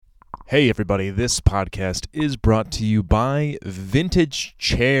Hey everybody, this podcast is brought to you by Vintage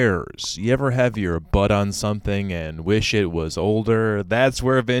Chairs. You ever have your butt on something and wish it was older? That's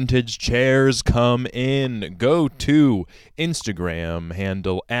where Vintage Chairs come in. Go to Instagram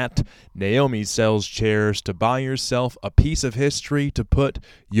handle at Naomi Sells Chairs to buy yourself a piece of history to put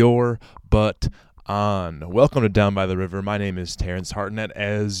your butt on. Welcome to Down by the River. My name is Terrence Hartnett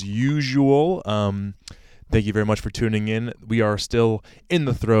as usual. Thank you very much for tuning in. We are still in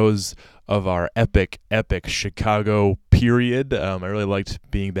the throes of our epic Chicago period. I really liked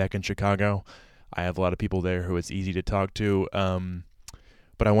being back in Chicago. I have a lot of people there who it's easy to talk to.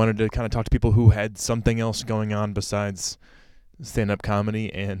 But I wanted to kind of talk to people who had something else going on besides stand-up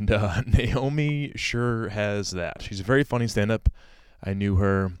comedy, and Naomi sure has that. She's a very funny stand-up. I knew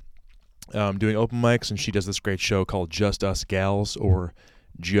her doing open mics, and she does this great show called Just Us Gals, or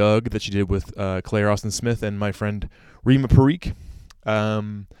Jug, that she did with Claire Austin Smith and my friend Rima Parikh.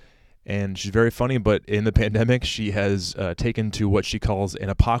 And she's very funny, but in the pandemic, she has taken to what she calls an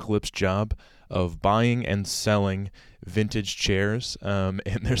apocalypse job of buying and selling vintage chairs. And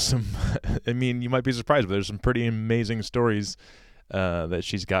there's some, I mean, you might be surprised, but there's some pretty amazing stories that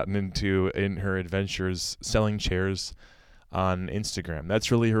she's gotten into in her adventures selling chairs on Instagram. That's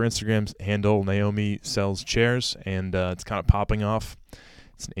really her Instagram handle, Naomi Sells Chairs, and it's kind of popping off.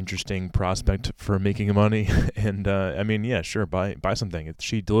 It's an interesting prospect for making money, and I mean, yeah, sure, buy something.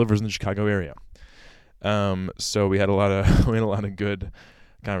 She delivers in the Chicago area, so we had a lot of good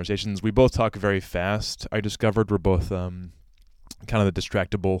conversations. We both talk very fast. I discovered we're both kind of the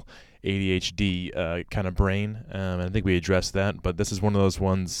distractible ADHD kind of brain, and I think we addressed that. But this is one of those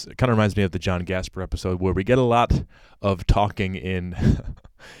ones. It kind of reminds me of the John Gasper episode where we get a lot of talking in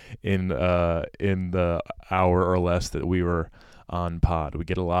the hour or less that we were on pod. We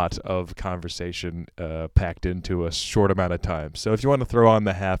get a lot of conversation packed into a short amount of time. So if you want to throw on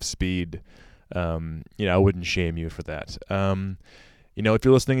the half speed, I wouldn't shame you for that. If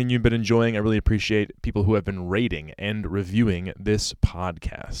you're listening and you've been enjoying, I really appreciate people who have been rating and reviewing this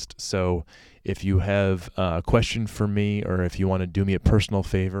podcast. So if you have a question for me, or if you want to do me a personal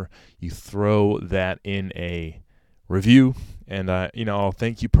favor, you throw that in a review, and I'll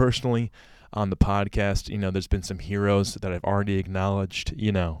thank you personally on the podcast. There's been some heroes that I've already acknowledged.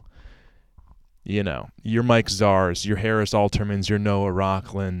 Your Mike Zars, your Harris Altermans, your Noah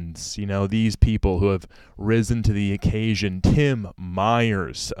Rocklands, these people who have risen to the occasion. Tim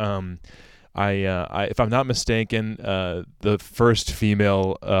Myers. If I'm not mistaken, the first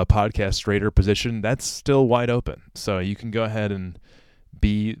female podcast rater position, that's still wide open. So you can go ahead and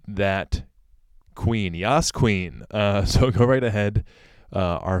be that queen. Yas queen. So go right ahead.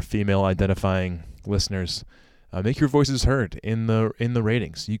 Our female identifying listeners, make your voices heard in the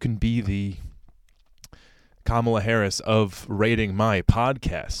ratings. You can be the Kamala Harris of rating my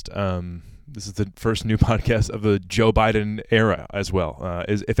podcast. This is the first new podcast of the Joe Biden era as well,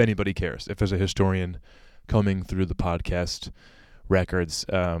 if anybody cares. If there's a historian coming through the podcast records,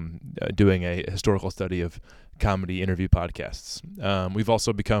 doing a historical study of comedy interview podcasts. We've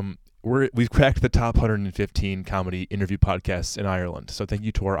also we've cracked the top 115 comedy interview podcasts in Ireland. So thank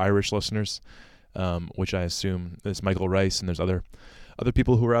you to our Irish listeners, which I assume is Michael Rice, and there's other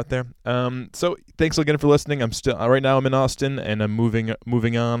people who are out there. So thanks again for listening. I'm still right now. I'm in Austin, and I'm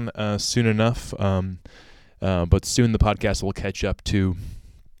moving on soon enough. But soon the podcast will catch up to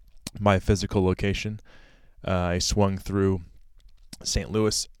my physical location. I swung through St.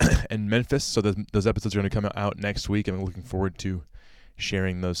 Louis and Memphis, so those episodes are going to come out next week. I'm looking forward to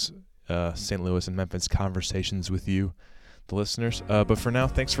sharing those St. Louis and Memphis conversations with you, the listeners. But for now,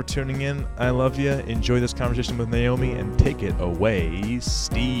 thanks for tuning in. I love you. Enjoy this conversation with Naomi, and take it away,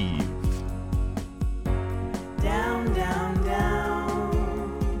 Steve. Down, down,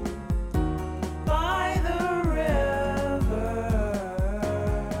 down by the river.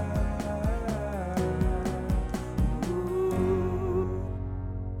 Ooh.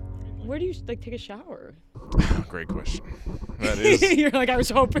 Where do you take a shower? Great question. That is. You're like, I was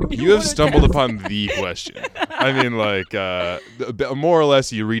hoping you have stumbled upon the question. I mean, more or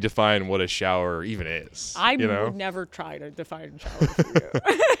less, you redefine what a shower even is. I would never try to define a shower for you.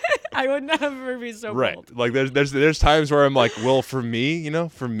 I would never be so bold. Like there's times where I'm like, well, for me,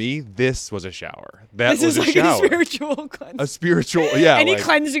 this was a shower. This was is like shower. a spiritual cleanse. A spiritual, yeah. Any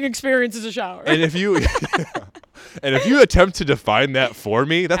cleansing experience is a shower. And if you attempt to define that for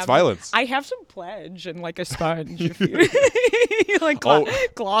me, that's violence. I have some Pledge and like a sponge. If you like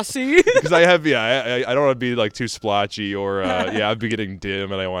glossy. Because I have, I don't want to be like too splotchy, or I'd be getting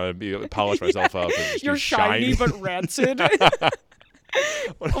dim, and I want to polish myself up. And just You're shiny but rancid.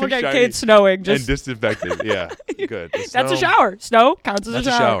 Oh my God, shiny it's snowing. and Just disinfected. Yeah, good. The that's a snow- shower. Snow counts as That's a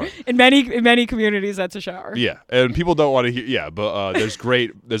a shower. shower. In many communities, that's a shower. Yeah, and people don't want to hear. Yeah, but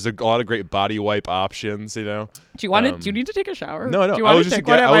there's a lot of great body wipe options. You know. Do you want to? Do you need to take a shower? No, Do you I want was to just take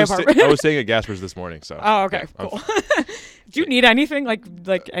one at I my was apartment? I was staying at Gasper's this morning. So. Oh, okay, yeah, cool. Do you need anything like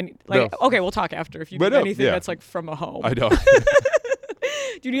any like? No. Okay, we'll talk after. If you But need no, anything yeah. that's like from a home. I know.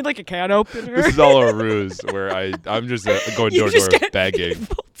 Do you need like a can opener? This is all a ruse where I'm just going You door to just door get begging.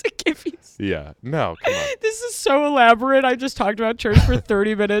 people to give you. Yeah. No, come on. This is so elaborate. I just talked about church for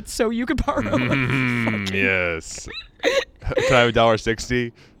 30 minutes, so you could borrow. Yes. Can I have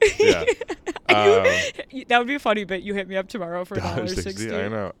 $1.60? Yeah. That would be a funny bit. You hit me up tomorrow for $1.60. I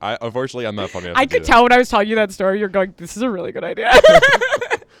know. Unfortunately, I'm not funny enough I to do could tell when I was telling you that story. You're going, "This is a really good idea."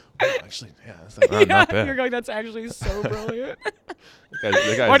 that. Actually, yeah, that's not Yeah, bad. you're going, "That's actually so brilliant." That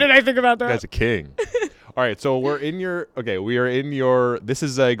guy's, What did I think about that that? guy's a king. All right, so we are in your. This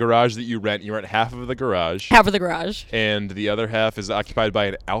is a garage that you rent. You rent half of the garage, Half of the garage. and the other half is occupied by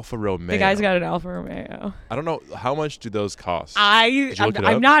an Alfa Romeo. The guy's got an Alfa Romeo. I don't know how much do those cost. I'm look it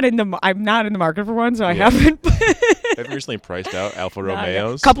I'm up? not in the market for one, so I Yeah. haven't. Have you recently priced out Alfa A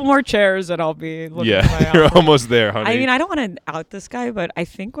Romeos? couple more chairs, and I'll be looking at my Yeah, you're Alfa. almost there, honey. I mean, I don't want to out this guy, but I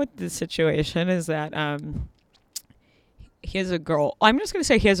think what the situation is that he has a girl. I'm just gonna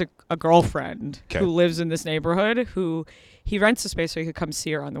say he has a girlfriend 'Kay. who lives in this neighborhood. Who he rents a space so he could come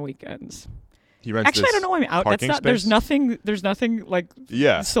see her on the weekends. he rents Actually, I this don't know why I'm out. That's parking not. There's space? nothing. There's nothing like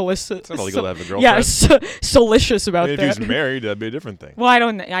Yeah, solicit. it's not illegal to have a girlfriend. Yeah, salacious I about mean, if that. he was married, that'd be a different thing. Well, I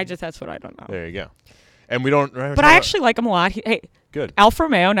don't. I just that's what I don't know. There you go. And we don't. But I actually like him a lot. Hey, good. Alfa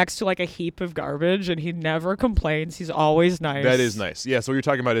Romeo next to like a heap of garbage, and he never complains. He's always nice. That is nice. Yeah, so what you're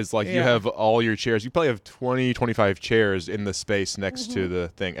talking about is like you Yeah. have all your chairs. You probably have 20, 25 chairs in the space next to the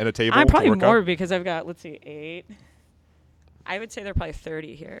thing and a table I'm to probably work more on. because I've got 8. I would say there are probably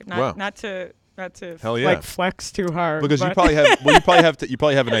 30 here. Wow. Not to Hell yeah. like flex too hard. Because you but- probably have you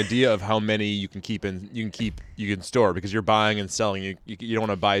probably have an idea of how many you can keep you can store because you're buying and selling. You don't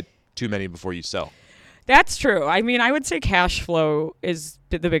want to buy too many before you sell. That's true. I mean, I would say cash flow is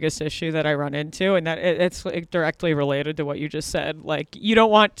the biggest issue that I run into, and that it's like, directly related to what you just said. Like, you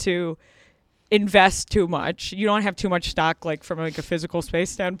don't want to invest too much. You don't have too much stock, like from like a physical space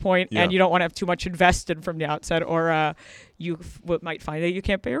standpoint, Yeah. and you don't want to have too much invested from the outset, or you might find that you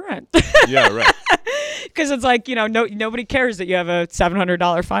can't pay rent. Yeah, right. Because it's like, nobody cares that you have a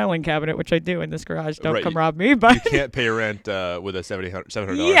 $700 filing cabinet, which I do in this garage. Don't Right. come rob me. But You can't pay rent with a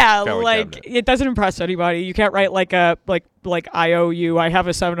 $700 yeah, filing like cabinet. it doesn't impress anybody. You can't write like I owe you. I have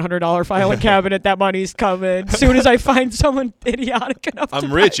a $700 filing cabinet. That money's coming. As soon as I find someone idiotic enough to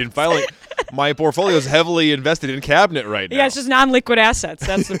I'm rich buy- and filing. My portfolio is heavily invested in cabinet right now. Yeah, it's just non-liquid assets.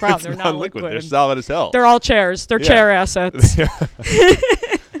 That's the problem. They're It's not non-liquid. liquid. They're solid as hell. They're all chairs. They're Yeah. chair assets.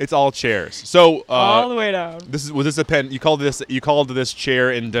 It's all chairs. So all the way down. was this a pen? You called this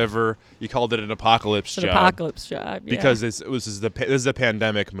chair endeavor. You called it an apocalypse It's an job apocalypse job. Yeah. because this is a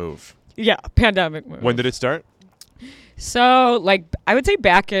pandemic move. yeah, pandemic move. When did it start? So, like, I would say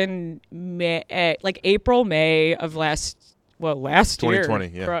back in May, like April, May of last year. 2020,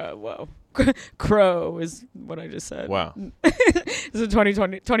 yeah. Crow is what I just said. Wow, This is a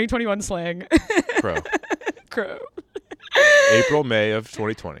 2021 slang. Crow. Crow. April, May of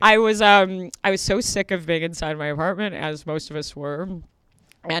 2020. I was so sick of being inside my apartment, as most of us were.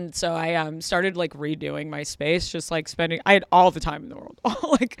 And so I started like redoing my space, just like I had all the time in the world.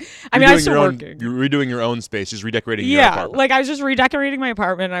 Like, I mean, I was still working. You're redoing your own space, just redecorating your Yeah, apartment. like I was just redecorating my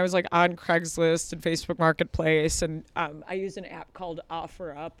apartment. And I was like on Craigslist and Facebook Marketplace, and I use an app called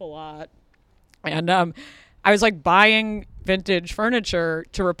OfferUp a lot. And I was like buying vintage furniture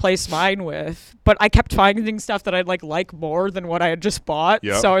to replace mine with, but I kept finding stuff that I'd like more than what I had just bought.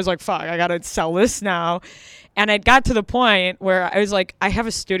 Yep. So I was like, fuck, I gotta sell this now. And it got to the point where I was like, I have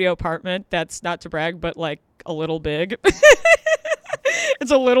a studio apartment that's, not to brag, but like a little big. It's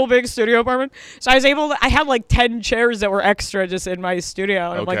a little big studio apartment. So I had like 10 chairs that were extra just in my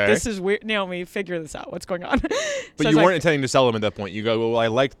studio. And I'm like, Okay. this is weird. Naomi, figure this out. What's going on? But So I you was weren't like, intending to sell them at that point. You go, well, I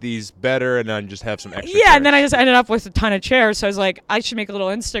like these better, and then just have some extra. yeah, and then I chairs. just ended up with a ton of chairs. So I was like, I should make a little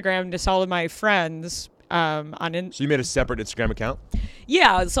Instagram to sell to my friends. So you made a separate Instagram account?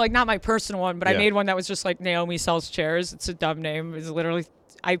 Yeah, so like not my personal one, but I Yeah. made one that was just like Naomi sells chairs. It's a dumb name. It's literally,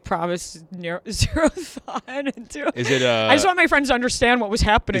 I promise, zero thought into it. Is it? I just want my friends to understand what was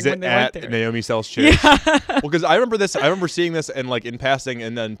happening Is when it they at went there. Naomi sells chairs? Yeah. Well, because I remember this. I remember seeing this and like in passing,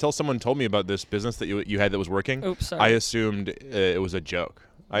 and then until someone told me about this business that you had that was working, Oops, sorry. I assumed it was a joke.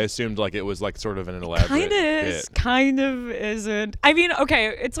 I assumed like it was like sort of an elaborate. Kind of is, bit. kind of isn't. I mean,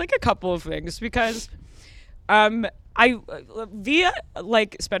 okay, it's like a couple of things because via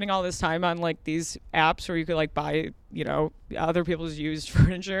like spending all this time on like these apps where you could like buy, you know, other people's used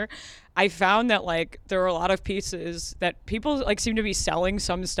furniture, I found that like there are a lot of pieces that people like seem to be selling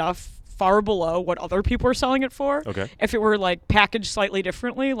some stuff far below what other people are selling it for. Okay. If it were like packaged slightly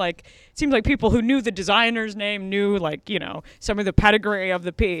differently, like it seems like people who knew the designer's name, knew like, you know, some of the pedigree of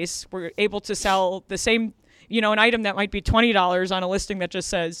the piece, were able to sell the same, you know, an item that might be $20 on a listing that just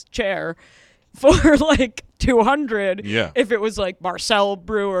says chair for like 200. Yeah. If it was like Marcel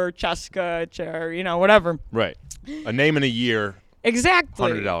Brewer Cheska chair, you know, whatever. Right. A name in a year,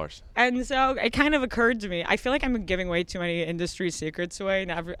 Exactly. $100. And so it kind of occurred to me, I feel like I'm giving way too many industry secrets away, and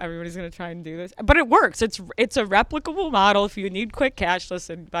everybody's going to try and do this. But it works. It's a replicable model. If you need quick cash,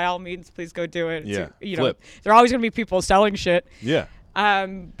 listen, by all means, please go do it. Yeah. You know, Flip. there are always going to be people selling shit. Yeah.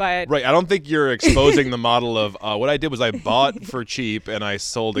 But Right. I don't think you're exposing the model of what I did was I bought for cheap and I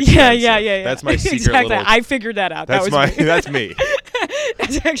sold yeah. expensive. That's my secret exactly. little. I figured that out. That's that was me. That's me.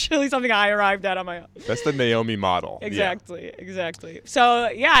 That's actually something I arrived at on my own. That's the Naomi model. Yeah. Exactly. So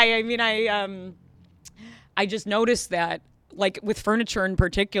yeah, I mean, I just noticed that, like with furniture in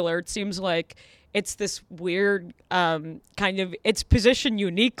particular, it seems like it's this weird kind of, it's positioned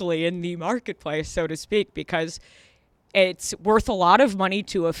uniquely in the marketplace, so to speak, because it's worth a lot of money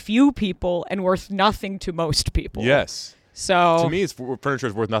to a few people and worth nothing to most people. Yes. So To me, furniture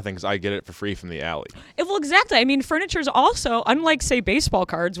is worth nothing because I get it for free from the alley. well, exactly. I mean, furniture is also, unlike, say, baseball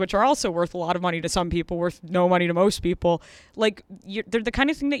cards, which are also worth a lot of money to some people, worth no money to most people, like, they're the kind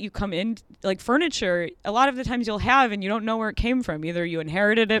of thing that you come in, like furniture, a lot of the times you'll have and you don't know where it came from. Either you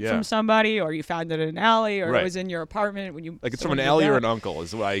inherited it Yeah. from somebody, or you found it in an alley, or Right. it was in your apartment when you... Like it's from someone an moved alley or out. an uncle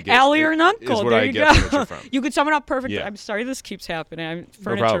is what I get. Alley or an uncle. Is what there I you get go. furniture from. You could sum it up perfectly. Yeah. I'm sorry this keeps happening. I'm No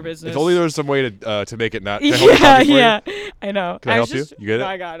furniture problem. business. If only there was some way to make it not. Can I hold the Yeah, topic for you? yeah. I know. Can I was help you? just- You get it?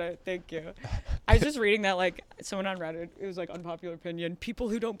 I got it. Thank you. I was just reading that, like, someone on Reddit, it was like unpopular opinion, people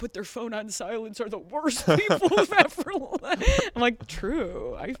who don't put their phone on silence are the worst people who've ever lived. I'm like,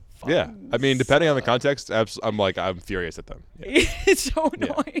 true. Yeah. I mean, depending on the context, I'm furious at them. Yeah. It's so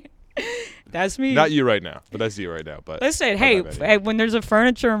annoying. That's me. Not you right now, but that's you right now. But Listen, I'm hey, not ready. when there's a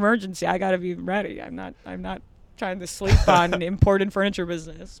furniture emergency, I gotta be ready. I'm not trying to sleep on an important furniture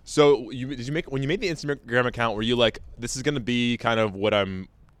business. So when you made the Instagram account, were you like, this is going to be kind of what I'm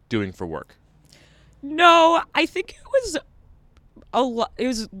doing for work? No, I think it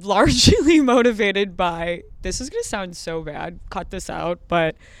was largely motivated by, this is going to sound so bad, cut this out,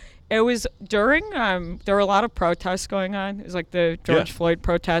 but it was during, there were a lot of protests going on. It was like the George Floyd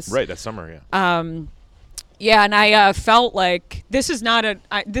protests. Right, that summer, yeah. Yeah, and I felt like this is not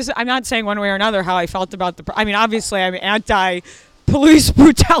I'm not saying one way or another how I felt about I mean, obviously I'm anti-police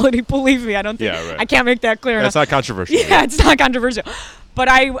brutality, believe me. I don't think, Yeah, right. I can't make that clear That's enough. not controversial. Yeah, it's not controversial. But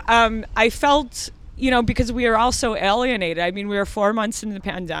I felt, you know, because we are also alienated. I mean, we were 4 months into the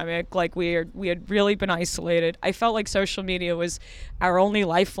pandemic. Like we had really been isolated. I felt like social media was our only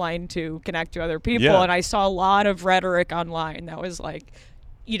lifeline to connect to other people. Yeah. And I saw a lot of rhetoric online that was like,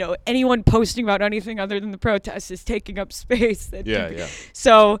 you know, anyone posting about anything other than the protests is taking up space. Yeah.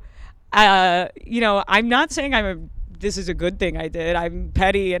 So, you know, I'm not saying this is a good thing I did. I'm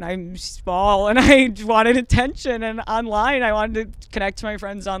petty and I'm small and I wanted attention, and online I wanted to connect to my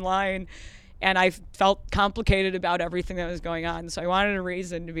friends online, and I felt complicated about everything that was going on. So I wanted a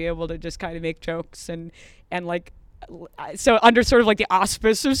reason to be able to just kind of make jokes and like, so under sort of like the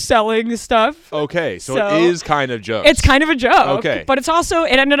auspice of selling stuff. Okay, so So- it is kind of jokes. It's kind of a joke. Okay. But it's also,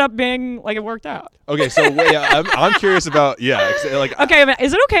 it ended up being like it worked out. Okay, so wait, I'm curious about, like, Okay,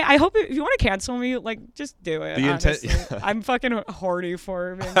 is it okay? I hope if you want to cancel me, like, just do it. The intent- honestly. I'm fucking horny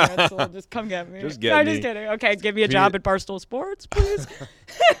for being canceled. Just come get me. Just get No, me. just kidding. Okay, give me a Me- job at Barstool Sports, please.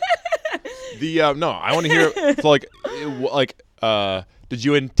 no, I want to hear, so did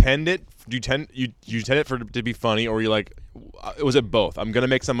you intend it? Do you intend it to be funny, or were you like, was it both? I'm gonna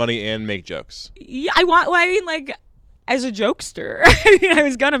make some money and make jokes. Yeah, I mean, like, as a jokester, I mean, I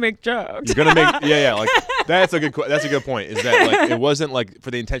was gonna make jokes. You're gonna make like that's a good point. Is that like it wasn't like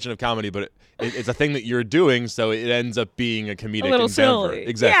for the intention of comedy, but it's a thing that you're doing, so it ends up being a comedic a little endeavor. silly.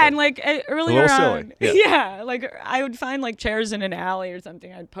 Exactly. Yeah, and like earlier little on, silly. Yeah. like I would find like chairs in an alley or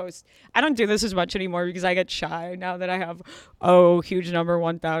something. I'd post. I don't do this as much anymore because I get shy now that I have huge number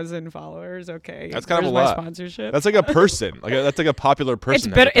 1,000 followers. Okay, That's kind of where's a my lot. sponsorship. That's like a person. That's like a popular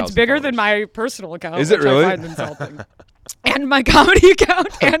person. has It's 1,000 bigger than followers. my personal account. Is it which really? I find insulting. And my comedy account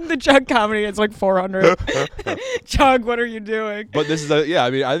and the Chug comedy, it's like 400. Chug, what are you doing? But this is I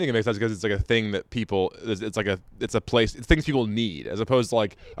mean, I think it makes sense because it's like a thing that people, it's a place, it's things people need, as opposed to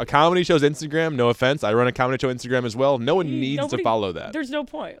like a comedy show's Instagram. No offense, I run a comedy show Instagram as well. No one needs to follow that. There's no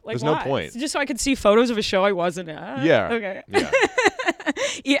point. Like, There's no why? point. It's just so I could see photos of a show I wasn't at. Yeah. Okay. Yeah.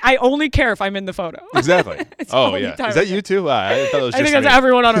 Yeah, I only care if I'm in the photo. Exactly. It's the Oh only yeah. time Is that I you too? I thought it was I just think me. that's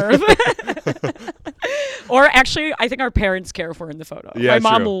everyone on earth. Or actually, I think our parents care if we're in the photo. Yeah, My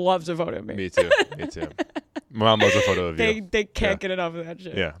mom true. loves a photo of me. Me too. Me too. My mom loves a photo of you. They can't Yeah. get enough of that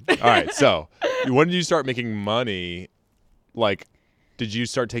shit. Yeah. All right. So, when did you start making money? Like, did you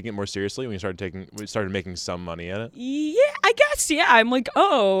start taking it more seriously when you started making some money at it? Yeah, I guess. Yeah, I'm like,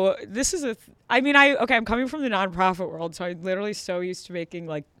 oh, this is I'm coming from the nonprofit world, so I'm literally so used to making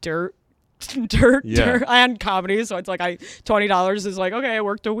like dirt and comedy. So it's like $20 is like, okay, I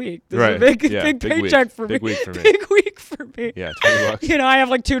worked a week. This Right. is a big Yeah, big big week. paycheck for Big me. week for me. Big week for me. Yeah, $20. You know, I have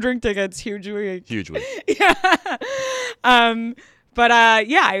like 2 drink tickets. Huge week. Huge week. Yeah.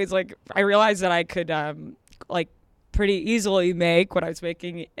 Yeah, I was like, I realized that I could like pretty easily make what I was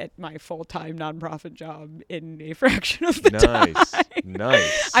making at my full-time nonprofit job in a fraction of the time.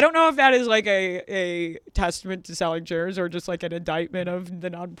 Nice. I don't know if that is like a testament to selling chairs or just like an indictment of the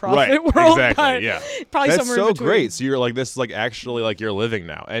nonprofit Right. world. Exactly. But Yeah. probably That's somewhere so in between. great. So you're like, this is like actually like you're living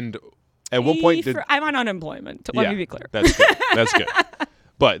now. And at what point did I'm on unemployment. Let me be clear. That's good. That's good.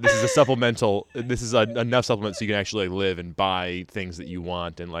 But this is a supplemental. This is enough supplement so you can actually like live and buy things that you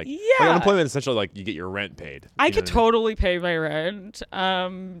want and like. Yeah. Like unemployment is essentially like you get your rent paid. I You know could what totally pay my rent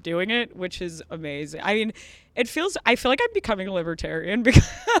doing it, which is amazing. I mean, I feel like I'm becoming a libertarian because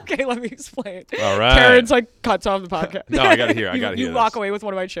okay, let me explain. All right. Karen's like cuts off the podcast. No, I gotta hear. You walk away with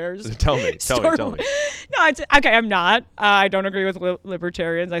one of my chairs. Tell me. Tell me. No, it's okay. I'm not. I don't agree with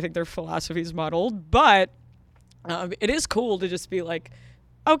libertarians. I think their philosophy is muddled, but it is cool to just be like,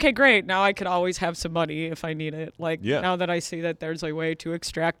 okay, great. Now I could always have some money if I need it. Like now that I see that there's a way to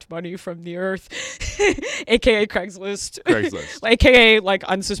extract money from the earth, aka Craigslist, aka like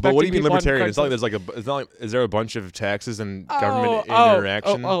unsuspecting. But what do you mean people on libertarian? It's not like Craigslist. there's like it's not like is there a bunch of taxes and government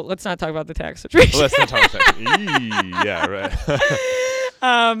interaction? Oh, let's not talk about the tax situation. Well, let's not talk about that. Yeah, right.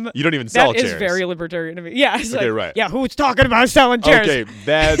 You don't even sell That chairs. is very libertarian to me. Yeah. It's Okay, like, right. Yeah. Who's talking about selling chairs? Okay,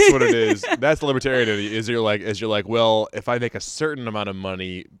 that's what it is. That's the libertarian. Is you're like, well, if I make a certain amount of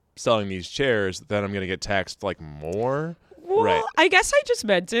money selling these chairs, then I'm gonna get taxed like more. Well, Right. I guess I just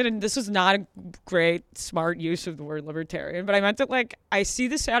meant it, and this is not a great, smart use of the word libertarian, but I meant it like I see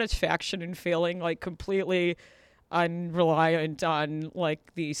the satisfaction in feeling like completely unreliant on like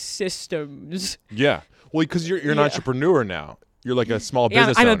these systems. Yeah. Well, because you're an entrepreneur now. You're like a small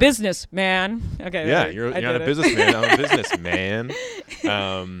business I'm owner. a businessman. Okay. Yeah, right, you're I not a did it. businessman. I'm a businessman. I'm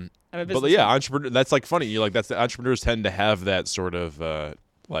a But businessman. yeah, entrepreneur. That's like funny. You're like that's the entrepreneurs tend to have that sort of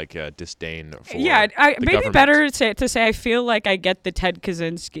disdain for. Yeah, the maybe government. better to say I feel like I get the Ted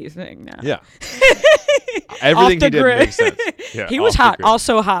Kaczynski thing now. Yeah. Everything the he did grid. makes sense. Yeah, He was off the hot, grid.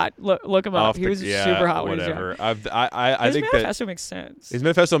 also hot. Look him up. Off He the- was yeah, super hot when he was young. whatever. I His think that manifesto makes sense. his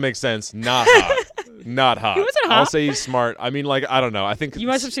manifesto makes sense. Not hot. Not hot. He wasn't I'll hot. say he's smart. I mean, like I don't know. I think You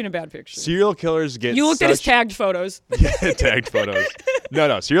must have seen a bad picture. serial killers get. You looked at his such- tagged photos. Yeah, tagged photos.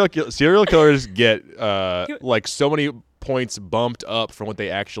 No. Serial killers get like so many points bumped up from what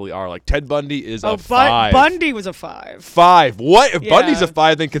they actually are. Like Ted Bundy is a 5. Bundy was a 5. 5. What? If Yeah. Bundy's a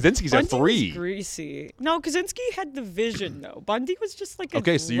 5, then Kaczynski's Bundy a 3. was greasy. No, Kaczynski had the vision though. Bundy was just like a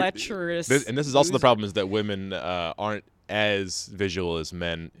Okay, so lecherous. and this is also the loser. problem is that women aren't as visual as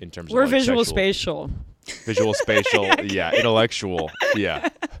men in terms We're of like, visual sexual- spatial. visual spatial, yeah, intellectual, yeah.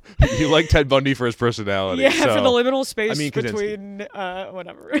 You like Ted Bundy for his personality. Yeah, so, for the liminal space Kaczynski. between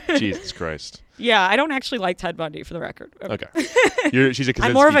whatever. Jesus Christ. Yeah, I don't actually like Ted Bundy for the record. Okay, she's a Kaczynski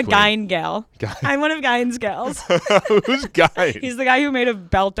I'm more of a queen. Gein gal. Gein. I'm one of Gein's gals. Who's Guy? He's the guy who made a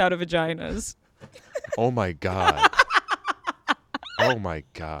belt out of vaginas. Oh my god. Oh my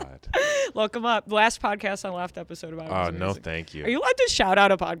god. Look him up. Last podcast on last episode about him. Oh was no, amazing. thank you. Are you allowed to shout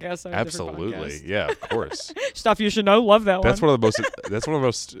out a podcast on a different Absolutely, podcast? yeah, of course. Stuff you should know. Love that That's one. one of the most. That's one of the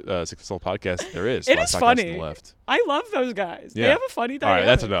most successful podcasts there is. It Last is Podcast on funny. the left. I love those guys. Yeah. They have a funny All right, dynamic.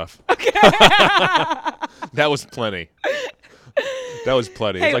 that's enough. Okay. That was plenty. That was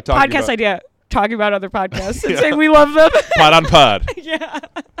plenty. Hey, It's like talking podcast about idea. Talking about other podcasts and saying we love them. pod on pod. Yeah.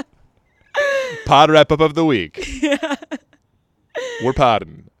 Pod wrap up of the week. We're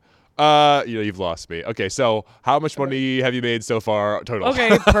podding. You've lost me. Okay, so how much money have you made so far total?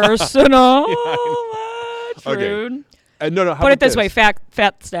 Okay, personal. Okay. Rude. No. How Put it about this way: fat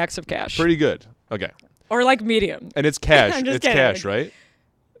stacks of cash, Pretty good. Okay, or like medium. and it's cash. I'm just It's kidding. cash, right?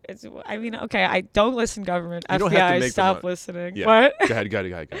 I mean, okay, I don't listen, government. You don't have to FBI, make stop them listening. Yeah. What? Go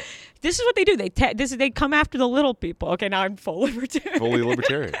ahead. This is what they do. They come after the little people. Okay, now I'm full libertarian. Fully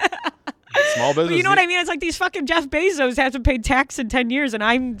libertarian. Small business. But you know what I mean? It's like these fucking Jeff Bezos haven't paid tax in 10 years, and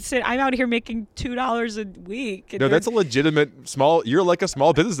I'm out here making $2 a week. And No, that's a legitimate small. You're like a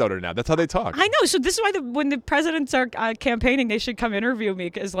small business owner now. That's how they talk. I know. So this is why when the presidents are campaigning, they should come interview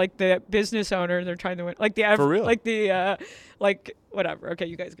me as like the business owner, and they're trying to win. Like the For real? Like the like whatever. Okay,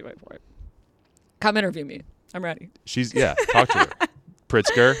 you guys get my point. Come interview me. I'm ready. Talk to her.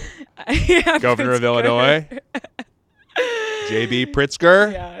 Pritzker, Yeah, governor of Pritzker. Illinois. J.B.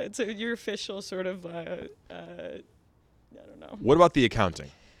 Pritzker. Yeah, it's your official sort of. I don't know. What about the accounting?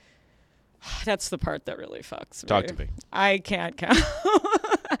 That's the part that really fucks me. Talk to me. I can't count.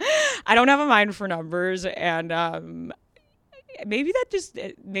 I don't have a mind for numbers, and maybe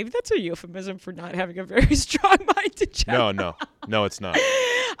that's a euphemism for not having a very strong mind to check. No, it's not.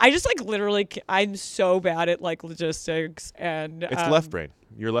 I just like literally. I'm so bad at like logistics and. It's left brain.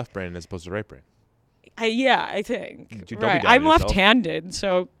 You're left brain as opposed to right brain. I think. Don't be Right. down on I'm yourself. left-handed,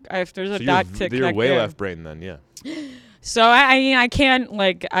 so if there's a So dot to you're connect way there. left brain then, yeah. So I can't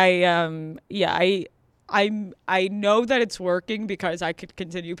like I know that it's working because I could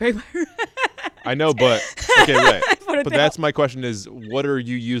continue paying my rent. I know, but okay, right. Put it But down. that's my question: is what are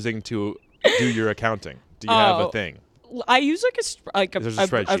you using to do your accounting? Do you have Oh. a thing? I use like There's a a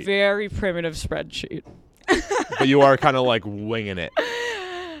spreadsheet. very primitive spreadsheet. But you are kind of like winging it.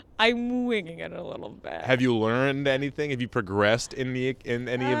 I'm winging it a little bit. Have you learned anything? Have you progressed in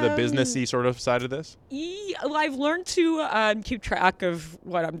any of the businessy sort of side of this? Well, I've learned to keep track of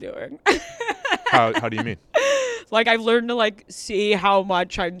what I'm doing. How do you mean? Like I've learned to like see how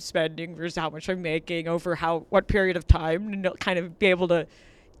much I'm spending versus how much I'm making over what period of time, and kind of be able to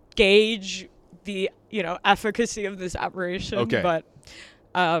gauge the efficacy of this operation. Okay. But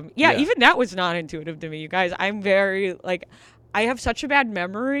Yeah. even that was not intuitive to me, you guys. I'm very like I have such a bad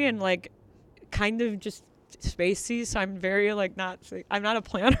memory and like kind of just spacey, so I'm very like I'm not a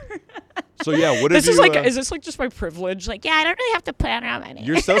planner. So yeah, what This have is you? like is this like just my privilege? Like I don't really have to plan out my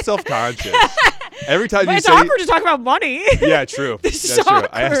You're so self-conscious. Every time But you it's say, awkward to talk about money. yeah, true. This is That's true.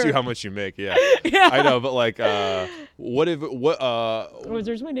 I asked you awkward. how much you make. Yeah, Yeah. I know, but like, what Oh,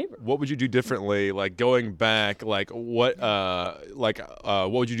 there's my neighbor. what would you do differently? Like going back, like what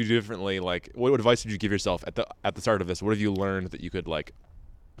would you do differently? Like what advice would you give yourself at the start of this? What have you learned that you could like,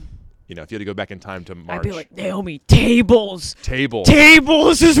 if you had to go back in time to March? I'd be like, Naomi, tables. Table.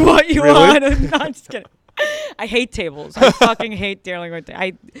 Tables is what you Really? want. I'm not just kidding. I hate tables. I fucking hate dealing with it.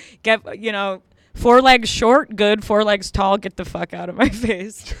 I get, 4 legs short, good. 4 legs tall, get the fuck out of my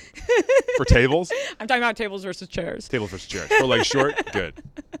face. For tables? I'm talking about tables versus chairs. Tables versus chairs. 4 legs short, good.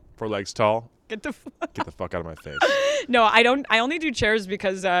 4 legs tall, Get the fuck. get the fuck out of my face. No, I don't. I only do chairs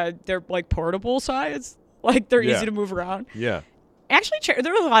because they're like portable size. Like they're Yeah. easy to move around. Yeah. Actually,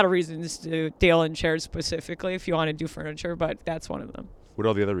 there are a lot of reasons to deal in chairs specifically if you want to do furniture, but that's one of them. What are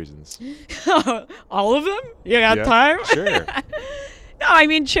all the other reasons? All of them? You got Yeah, time? Sure. No, I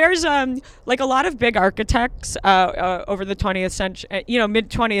mean chairs. Like a lot of big architects over the 20th century, mid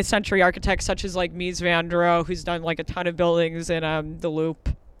 20th century architects such as like Mies van der Rohe, who's done like a ton of buildings in the Loop.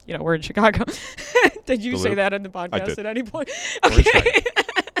 We're in Chicago. Did you The say Loop? that in the podcast did. at any point? We're in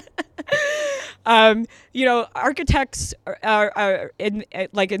Okay. Architects are in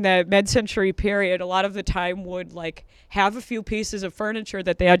the mid-century period. A lot of the time would like have a few pieces of furniture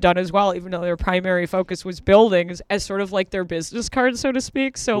that they had done as well, even though their primary focus was buildings, as sort of like their business card, so to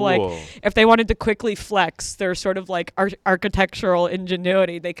speak. So Cool. like, if they wanted to quickly flex their sort of like architectural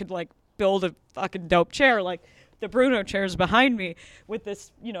ingenuity, they could like build a fucking dope chair, like the Bruno chairs behind me, with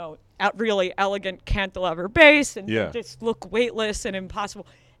this really elegant cantilever base, and Yeah. just look weightless and impossible.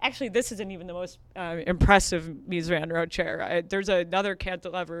 Actually, this isn't even the most impressive Mies van der Rohe chair. There's another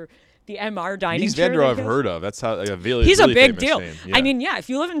cantilever, the MR dining Mies chair. van der Rohe I've they heard of. That's how a really, He's really a big famous deal. name. I Yeah. mean, if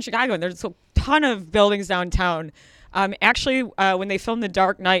you live in Chicago, and there's a ton of buildings downtown. Actually, when they filmed The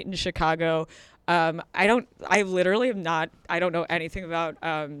Dark Knight in Chicago, I literally am not. I don't know anything about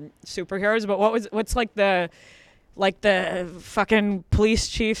superheroes. But what's like the fucking police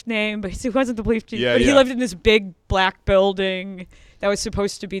chief name? But he wasn't the police chief. Yeah, but he yeah. lived in this big black building that was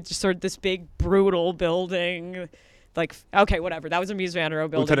supposed to be just sort of this big brutal building. Like, okay, whatever. That was a Mies van der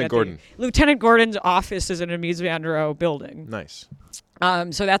Rohe building. Lieutenant Gordon. Lieutenant Gordon's office is in a Mies van der Rohe building. Nice.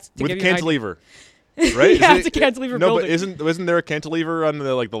 So that's to With give you an idea. cantilever. right? Yeah, Isn't it's a cantilever no, building. but isn't there a cantilever on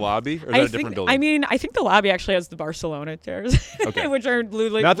the lobby, or is that a different building? I mean, I think the lobby actually has the Barcelona chairs, Okay. which are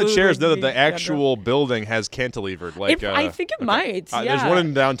like Not the chairs, no, the Ludwig actual building has cantilevered. Like I think it might. Yeah. There's one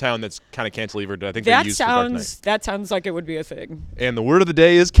in downtown that's kind of cantilevered. I think they used for Dark Knight. That sounds like it would be a thing. And the word of the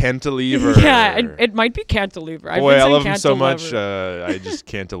day is cantilever. Yeah, and it might be cantilever. I've Boy, been I saying love him so much. cantilever. I just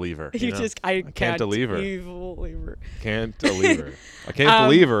cantilever. You know? just I cantilever. cantilever. Cantilever. I can't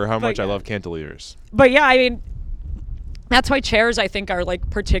believe how but much I yeah. love cantilevers. But yeah, I mean, that's why chairs I think are like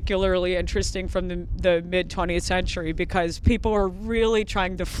particularly interesting from the mid 20th century, because people are really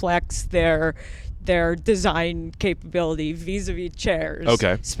trying to flex their design capability vis-a-vis chairs.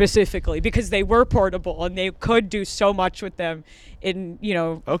 Okay. Specifically because they were portable and they could do so much with them in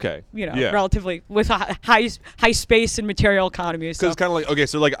Okay. Yeah. relatively with a high space and material economy. So Because it's kind of like, okay,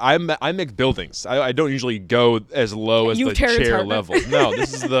 so like I make buildings. I don't usually go as low as You the tear chair it level. No,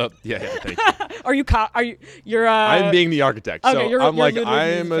 this is the thank you. you're I'm being the architect. okay, So you're I'm like, Ludwig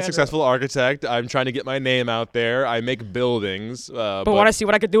I'm a van successful architect. I'm trying to get my name out there. I make buildings. but want to see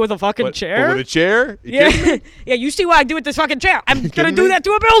what I could do with a fucking chair? But with a chair? You kidding me? Yeah, you see what I do with this fucking chair. I'm gonna kidding do me? that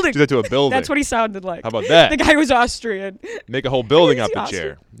to a building. Do that to a building. That's what he sounded like. How about that? The guy was Austrian. Make a whole building out Is he the Austrian?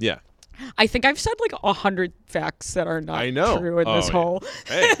 chair. Yeah. I think I've said like 100 facts that are not I know. true in this Oh, whole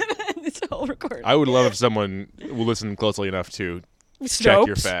Hey, this whole recording. I would love if someone will listen closely enough to check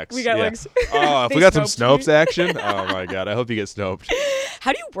your Snopes. facts. We got yeah. like. Oh, if They we got some Snopes me. Snopes action. Oh my God! I hope you get Snoped.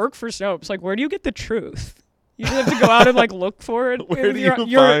 How do you work for Snopes? Like, where do you get the truth? You have to go out and like look for it Where with do your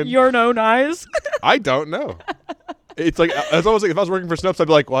you find- your own eyes. I don't know. It's like it's almost like if I was working for Snopes, I'd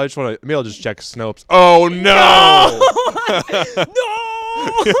be like, well, I just want to. Maybe I'll just check Snopes. Oh no!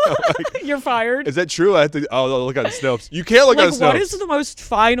 No, you're fired. Is that true? I have to. I'll look on Snopes. You can't look on Like, Snopes. what is the most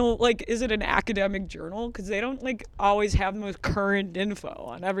final? Like, is it an academic journal? Because they don't like always have the most current info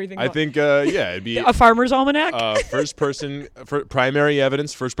on everything. I think yeah, it'd be a farmer's almanac. first person for primary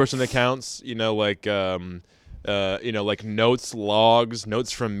evidence, first person accounts. Like like notes, logs,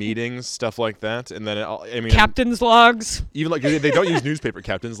 notes from meetings, stuff like that. And then Captain's logs. even like they don't use newspaper.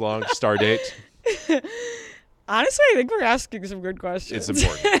 Captain's log, star date. Honestly, I think we're asking some good questions. It's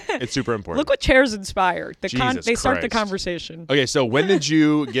important. It's super important. Look what chairs inspire. Jesus They start the Christ. conversation. Okay, so when did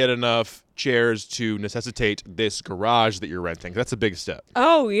you get enough chairs to necessitate this garage that you're renting? That's a big step.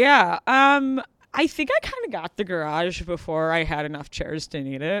 Oh yeah. I think I kind of got the garage before I had enough chairs to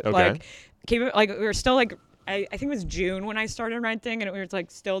need it. Okay. We were still like. I think it was June when I started renting, and it was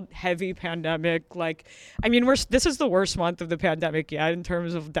like still heavy pandemic. Like, I mean, this is the worst month of the pandemic yet in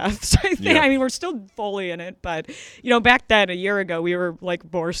terms of deaths. I think. Yeah. I mean, we're still fully in it, but back then a year ago we were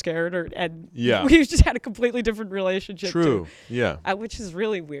like more scared, and Yeah. we just had a completely different relationship. True. Yeah. Which is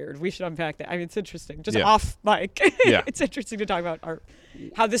really weird. We should unpack that. I mean, it's interesting. Just Yeah. off mic. Yeah. It's interesting to talk about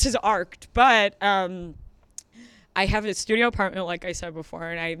how this is arced, but I have a studio apartment, like I said before,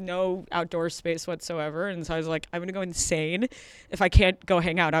 and I have no outdoor space whatsoever. And so I was like, I'm going to go insane if I can't go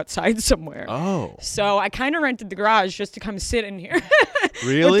hang out outside somewhere. Oh. So I kind of rented the garage just to come sit in here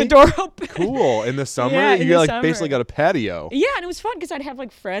Really? with the door open. Cool. In the summer, Yeah, in you the like summer. basically got a patio. Yeah, and it was fun because I'd have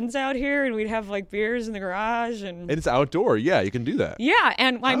like friends out here and we'd have like beers in the garage. And And it's outdoor. Yeah, you can do that. yeah,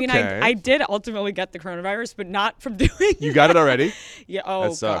 and I mean, Okay. I did ultimately get the coronavirus, but not from doing You got it already? Yeah. Oh That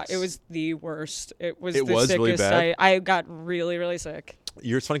god, sucks. it was the worst. It was It the was really sickest. bad? I got really, really sick.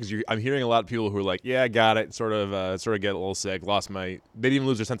 It's funny because I'm hearing a lot of people who are like, yeah, I got it, sort of get a little sick, they didn't even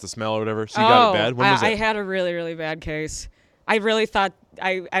lose their sense of smell or whatever. So you got it bad? When was I it? had a really, really bad case. I really thought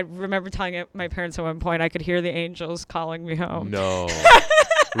I remember telling my parents at one point I could hear the angels calling me home. No.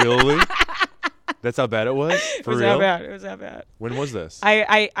 Really? That's how bad it was? It For was real? that bad. It was that bad. When was this?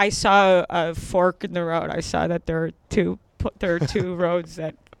 I saw a fork in the road. I saw that there are two roads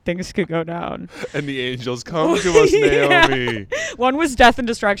that things could go down. And the angels come to us, Yeah. Naomi. One was death and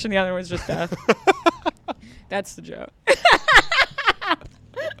destruction. The other was just death. That's the joke.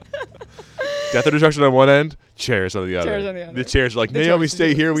 Death or destruction on one end, chairs on the other. Chairs on the other. The chairs are like, The Naomi, chairs-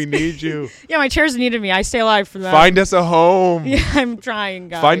 stay here. We need you. Yeah, my chairs needed me. I stay alive for that. Find us a home. Yeah, I'm trying,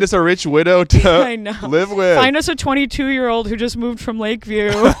 guys. Find us a rich widow to I know. live with. Find us a 22-year-old who just moved from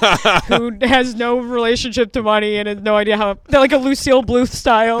Lakeview, who has no relationship to money and has no idea how. They're like a Lucille Bluth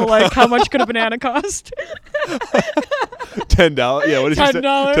style. Like, how much could a banana cost? $10. Yeah, what did you say?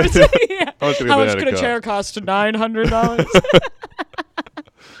 $10. Yeah. How much could a How much banana could a cost? chair cost? $900.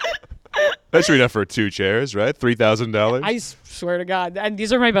 That should be enough for 2 chairs, right? $3,000. I swear to God, and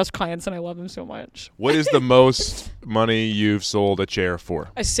these are my best clients, and I love them so much. What is the most money you've sold a chair for?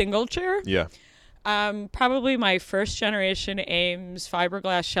 A single chair? Yeah. Probably my first generation Ames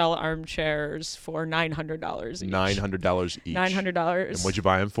fiberglass shell armchairs for $900 each. $900 each. $900. And what'd you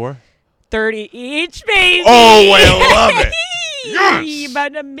buy them for? $30 each, baby. Oh, I love it. Yes!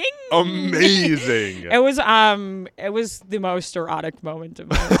 Bada bing. Amazing. It was the most erotic moment of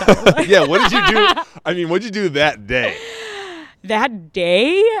my entire life. Yeah, what did you do? I mean, what did you do that day? That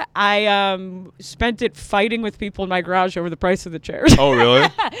day, I spent it fighting with people in my garage over the price of the chairs. Oh, really?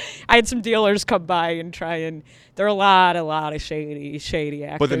 I had some dealers come by and try and there are a lot of shady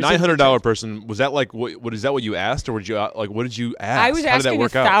actors. But the $900 person, was that like what is that what you asked, or what did you ask? I was How did that asking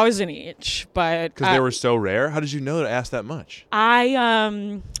work out? $1,000 each, but Because they were so rare. How did you know to ask that much?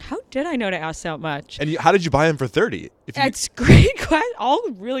 how did I know to ask that much? And how did you buy them for $30? That's great question. All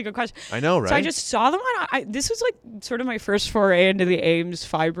really good questions. I know, right? So I just saw them on. This was like sort of my first foray into the Ames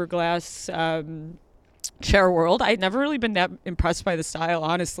fiberglass chair world. I'd never really been that impressed by the style,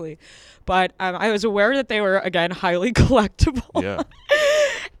 honestly, but I was aware that they were again highly collectible. Yeah.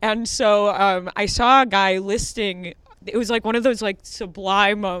 And so I saw a guy listing. It was like one of those like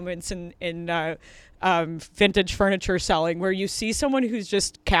sublime moments in vintage furniture selling where you see someone who's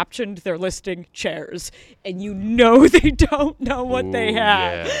just captioned their listing chairs and you know they don't know what they Ooh,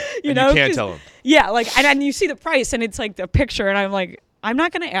 have. yeah. You And know, you can't 'cause- tell them. Yeah, like and you see the price and it's like the picture and I'm like, I'm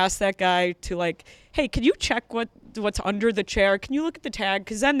not gonna ask that guy to like, hey, can you check what's under the chair? Can you look at the tag?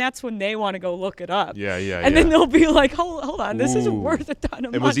 Because then that's when they want to go look it up. Yeah. And then they'll be like, hold on, this isn't Ooh. worth a ton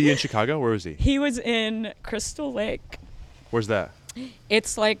of And money. was he in Chicago? Where was he? He was in Crystal Lake. Where's that?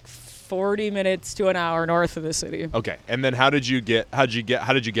 It's like 40 minutes to an hour north of the city. Okay. And then how did you get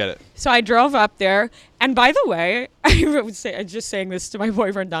it? So I drove up there, and by the way, I'm just saying this to my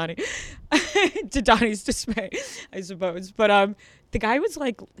boyfriend Donnie, to Donnie's dismay, I suppose. But the guy was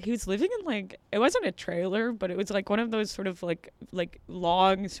like, he was living in like, it wasn't a trailer, but it was like one of those sort of like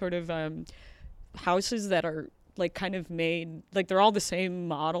long sort of houses that are like kind of made like they're all the same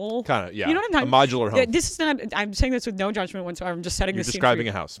model. Kind of, yeah. You know what I'm A talking? modular home. This is not. I'm saying this with no judgment whatsoever. I'm just setting You're the scene. describing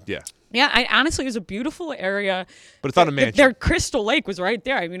a house. Yeah. Yeah, honestly, it was a beautiful area. But it's not a mansion. Their Crystal Lake was right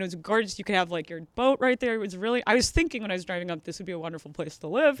there. I mean, it was gorgeous. You could have like your boat right there. It was really. I was thinking when I was driving up, this would be a wonderful place to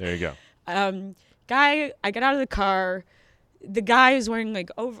live. There you go. Guy, I get out of the car. The guy is wearing like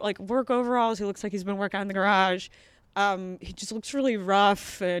work overalls. He looks like he's been working in the garage. He just looks really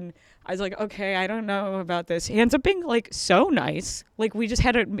rough, and I was like, okay, I don't know about this. He ends up being like so nice. Like we just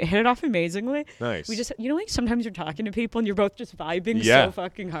hit it off amazingly. Nice. We just, like sometimes you're talking to people and you're both just vibing Yeah. so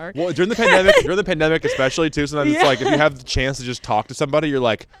fucking hard. Well, during the pandemic especially too, sometimes it's Yeah. like if you have the chance to just talk to somebody, you're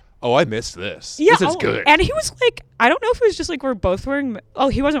like, oh, I missed this. Yeah, This is good. And he was like, I don't know if it was just like we're both wearing. Oh,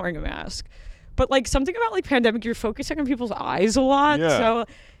 he wasn't wearing a mask, but like something about like pandemic, you're focusing on people's eyes a lot. Yeah. So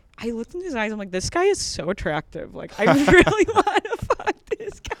I looked in his eyes. I'm like, this guy is so attractive. Like, I really want to fuck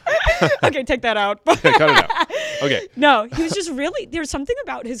this guy. Okay, take that out. Okay, cut it out. Okay. No, he was just really. There's something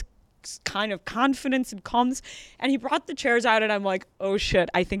about his kind of confidence and calmness, and he brought the chairs out, and I'm like, oh shit,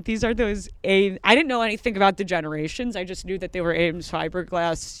 I think these are those Ames. I didn't know anything about the generations. I just knew that they were Ames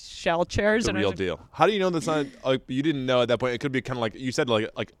fiberglass shell chairs. The and I real was like, deal. How do you know that's not like you didn't know at that point? It could be kind of like you said, like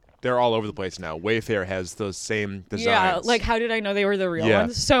they're all over the place now. Wayfair has those same designs. Yeah, like how did I know they were the real Yeah.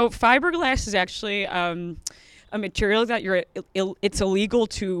 ones? So fiberglass is actually a material that it's illegal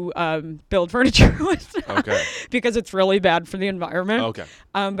to build furniture with. Okay. Because it's really bad for the environment. Okay.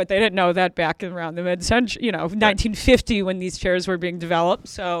 But they didn't know that back around the mid-century, 1950 when these chairs were being developed.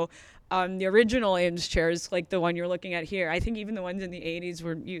 So the original Ames chairs, like the one you're looking at here, I think even the ones in the 80s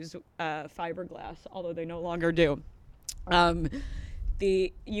were used fiberglass, although they no longer do.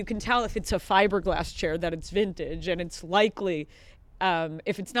 You can tell if it's a fiberglass chair that it's vintage, and it's likely,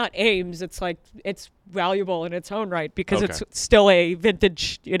 if it's not Ames, it's like it's valuable in its own right because Okay. it's still a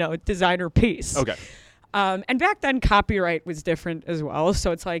vintage, designer piece. Okay. And back then, copyright was different as well.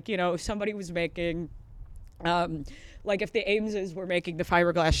 So it's like, if somebody was making, like if the Ameses were making the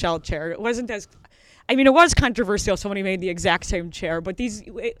fiberglass shell chair, it wasn't as, it was controversial. Somebody made the exact same chair, but these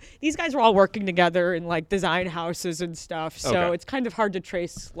guys were all working together in like design houses and stuff. So Okay. it's kind of hard to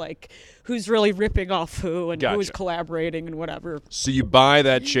trace like who's really ripping off who and who's Gotcha. collaborating and whatever. So you buy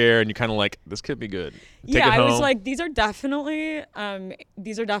that chair and you're kind of like, this could be good. Take Yeah, it I was home. like, these are definitely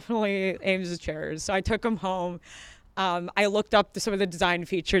Ames' chairs. So I took them home. I looked up some of the design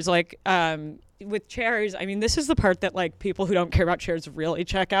features, like with chairs. This is the part that like people who don't care about chairs really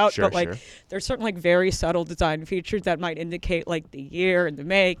check out. Sure, but like, sure. there's certain like very subtle design features that might indicate like the year and the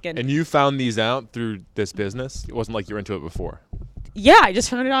make. And And you found these out through this business? It wasn't like you were into it before. yeah, I just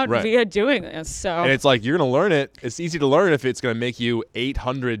found it out Right. via doing this. So And it's like, you're going to learn it. It's easy to learn if it's going to make you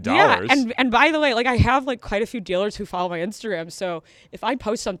 $800. yeah, and by the way, like I have like quite a few dealers who follow my Instagram. So if I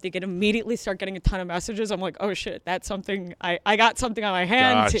post something and immediately start getting a ton of messages, I'm like, oh shit, that's something I got something on my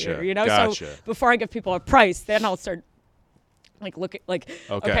hands Gotcha, here, gotcha. So before I give people a price, then I'll start Like look at like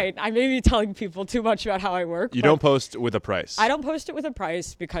Okay. I may be telling people too much about how I work. You but don't post with a price. I don't post it with a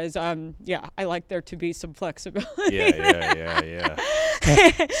price because I like there to be some flexibility. Yeah.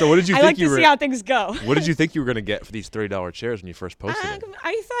 So what did you I think like you to were? see how things go. What did you think you were gonna get for these $30 chairs when you first posted it?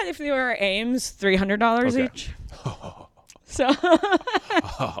 I thought if they were Ames, $300 Okay. each. So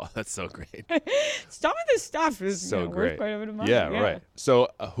Oh, that's so great. some of this stuff is So worth great. quite a bit of money. Yeah, right. So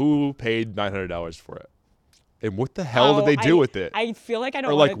who paid $900 for it? And what the hell did they do with it? I feel like I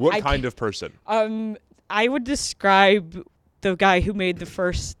don't Or wanna- like what I kind of person? I would describe the guy who made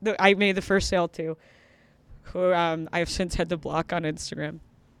I made the first sale to, who I've since had to block on Instagram.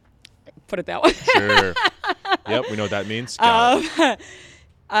 Put it that way. Sure. Yep, we know what that means. Got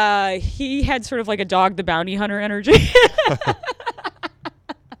it. He had sort of like a dog the bounty hunter energy.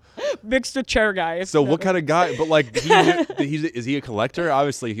 Mixed with chair guy. So what kind of guy? But like, is he a collector?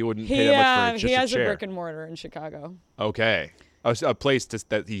 Obviously, he wouldn't pay that much for just he a has a chair. brick and mortar in Chicago. Okay. A place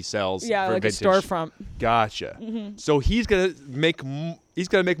that he sells. Yeah, for like vintage. a storefront. Gotcha. So he's gonna make money He's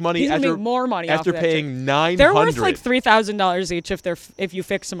gonna after make more money after off of paying $900. They're worth like $3,000 each if you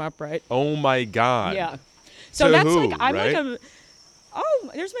fix them up right. Oh my god. Yeah. So To that's who, like I'm right? like a. Oh,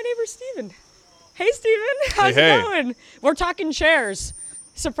 there's my neighbor Steven. Hey Steven, how's Hey. it going? We're talking chairs.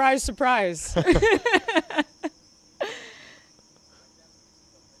 Surprise, surprise.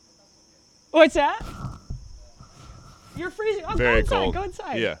 What's that? You're freezing. Oh, Very go inside. cold. Go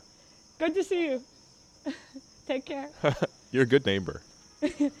inside. Yeah. Good to see you. Take care. You're a good neighbor. Yeah,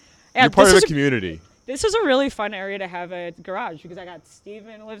 You're part this of is a community. This is a really fun area to have a garage because I got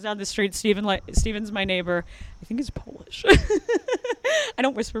Steven lives down the street. Steven's my neighbor. I think he's Polish. I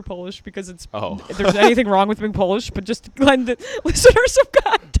don't whisper Polish because it's if there's anything wrong with being Polish, but just to lend the listener some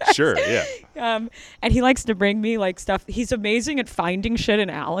context. Sure, yeah. And he likes to bring me like stuff. He's amazing at finding shit in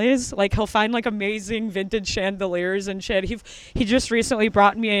alleys. Like he'll find like amazing vintage chandeliers and shit. He just recently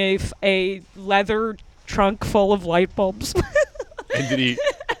brought me a leather trunk full of light bulbs. And did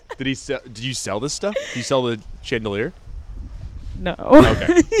you sell this stuff? Do you sell the chandelier? No.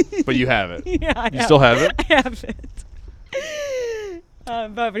 Okay. But you have it. Yeah, You still have it? I have it.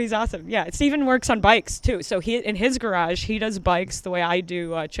 But he's awesome. Yeah, Steven works on bikes too. So he in his garage he does bikes the way I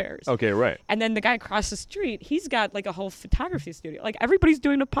do chairs. Okay, right. And then the guy across the street, he's got like a whole photography studio. Like everybody's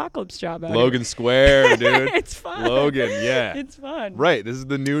doing an apocalypse job out Logan Square, dude. It's fun. Logan, yeah. It's fun. Right. This is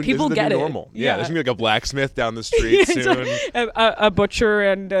the new. People this is the get new it. normal. Yeah. There's gonna be like a blacksmith down the street It's soon. a butcher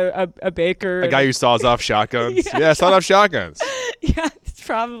and a baker. A guy who saws off shotguns. Yeah. Yeah, sawed off shotguns. Yeah, it's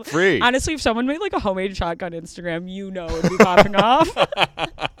probably Free. Honestly, if someone made like a homemade shotgun Instagram, it'd be popping off.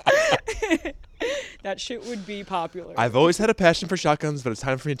 That shit would be popular. I've always had a passion for shotguns, but it's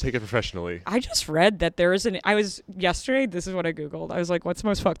time for me to take it professionally. I just read that there is yesterday, this is what I Googled. I was like, what's the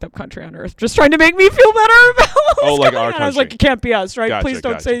most fucked up country on earth? Just trying to make me feel better about what was like going our on. I was like, country. it can't be us, right? Gotcha, Please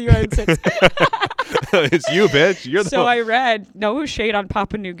don't gotcha. say the United States. It's you, bitch. You're the So one. I read, no shade on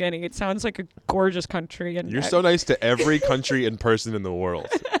Papua New Guinea. It sounds like a gorgeous country. And You're so nice to every country and person in the world.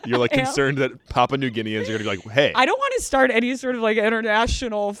 You're like Yeah. concerned that Papua New Guineans are gonna be like, hey. I don't want to start any sort of like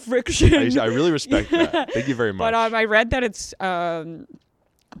international friction. I really respect that. Thank you very much. But I read that it's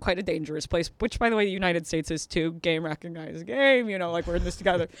quite a dangerous place, which, by the way, the United States is too. Game recognized game. Like we're in this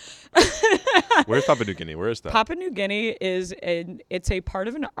together. Where's Papua New Guinea? Where is that? Papua New Guinea it's a part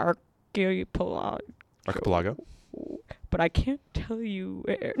of an archipelago. Archipelago? But I can't tell you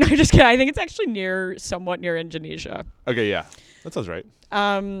where. No, just kidding. I think it's actually somewhat near Indonesia. Okay, yeah. That sounds right.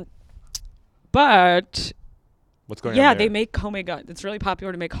 But What's going on yeah, there? they make homemade guns. It's really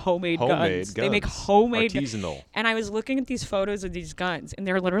popular to make homemade guns. They make guns. homemade Artisanal. And I was looking at these photos of these guns, and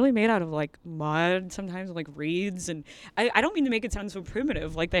they're literally made out of like mud, sometimes like reeds. And I don't mean to make it sound so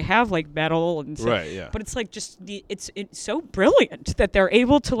primitive. Like they have like metal and stuff. Right, yeah. But it's like just it's so brilliant that they're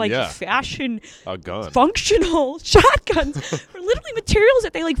able to like Yeah. fashion A gun. functional shotguns or literally materials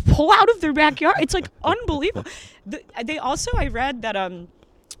that they like pull out of their backyard. It's like unbelievable. They also, I read that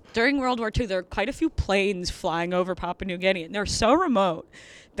during World War II, there are quite a few planes flying over Papua New Guinea, and they're so remote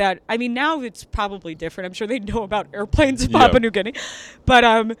that, I mean, now it's probably different. I'm sure they know about airplanes in Yeah. Papua New Guinea,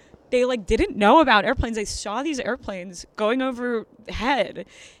 but they like didn't know about airplanes. They saw these airplanes going overhead,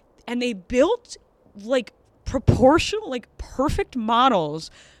 and they built like proportional, like perfect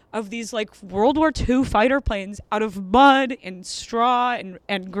models of these like World War II fighter planes out of mud and straw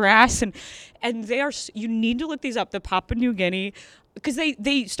and grass, and they are. You need to look these up. The Papua New Guinea. Because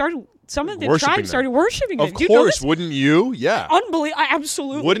they started, some of the Worshipping tribes them. started worshiping Of them. Do you know course, this? wouldn't you? Yeah. Unbelievable.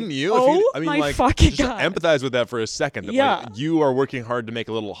 Absolutely. Wouldn't you? Oh, If you I mean, my like, fucking just God. empathize with that for a second. That, Yeah. like, you are working hard to make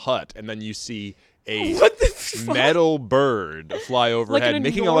a little hut, and then you see a What the fuck? metal bird fly overhead,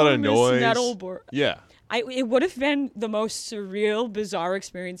 making a lot of enormous noise. metal board. Yeah. It would have been the most surreal, bizarre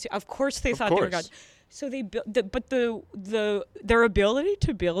experience. Of course, they thought they were course. God. So they built, but their ability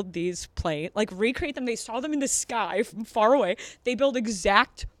to build these planes, like recreate them, they saw them in the sky from far away. They build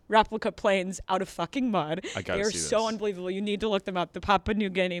exact replica planes out of fucking mud. I gotta They are see so this. unbelievable. You need to look them up. The Papua New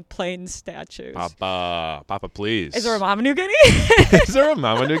Guinea plane statues. Papa, please. Is there a Mama New Guinea? Is there a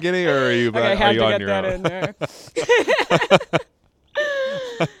Mama New Guinea, or are you, Okay, I are had you to on get your that own? in there.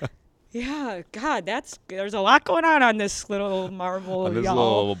 Yeah, God, there's a lot going on this little marble, On this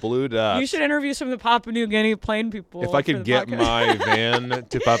y'all. little blue dot. You should interview some of the Papua New Guinea plane people. If I for could the get podcast. my van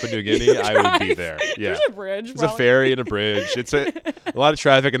to Papua New Guinea, I would be drive. there. Yeah. There's a bridge. There's a probably. ferry and a bridge. It's a lot of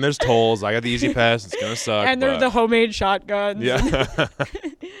traffic, and there's tolls. I got the easy pass. It's gonna suck. And there's but- the homemade shotguns. yeah.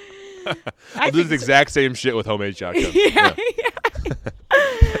 I I'll do think the exact same shit with homemade shotguns. yeah, Yeah.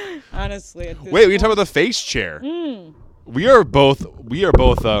 Honestly. at this Wait, we can talk point. about the face chair. We are both. Do you have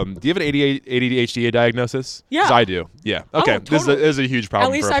an ADHD diagnosis? Yeah. 'Cause I do. Yeah. Okay. This totally. is a huge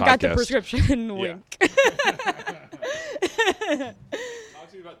problem. At least for a I've got the podcast. prescription. Wink. Talk to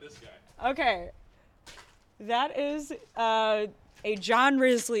me about this guy. Okay. That is a John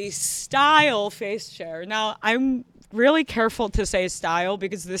Risley style face chair. Now, I'm really careful to say style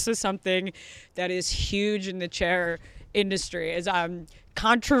because this is something that is huge in the chair industry is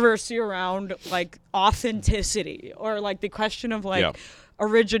controversy around like authenticity or like the question of like Yeah.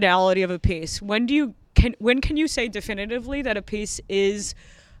 originality of a piece. When can you say definitively that a piece is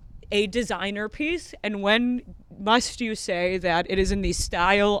a designer piece, and when must you say that it is in the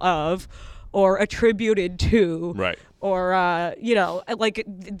style of or attributed to, Right. or like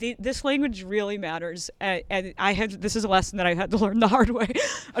this language really matters, and this is a lesson that I had to learn the hard way,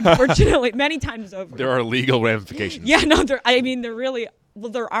 unfortunately, many times over. There are legal ramifications. Yeah, no, there really. Well,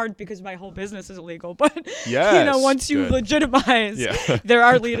 there aren't because my whole business is illegal. But Yes, once you good. legitimize, Yeah. there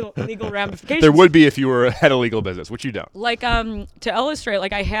are legal ramifications. There would be if you had a legal business, which you don't. Like to illustrate,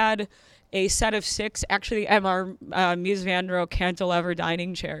 like I had a set of 6 actually MR Mies van der Rohe cantilever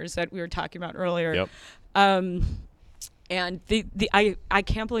dining chairs that we were talking about earlier. Yep. And I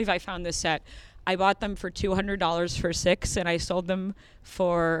can't believe I found this set. I bought them for $200 for 6, and I sold them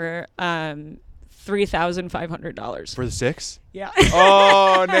for $3,500 For the 6? yeah.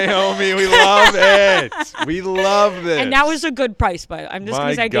 Oh, Naomi, we love it. We love this. And that was a good price, but I'm just My going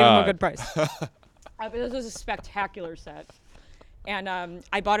to say I gave them a God. good price. But this was a spectacular set. And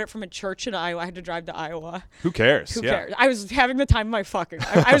I bought it from a church in Iowa. I had to drive to Iowa. Who cares? Who Yeah. cares? I was having the time of my fucking.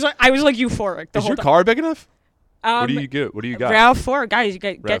 I was like euphoric the Is whole your time. car big enough? Um, What do you get? What do you got? RAV4, guys, you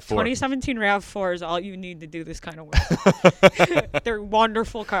get RAV4. 2017 RAV4 is all you need to do this kind of work. They're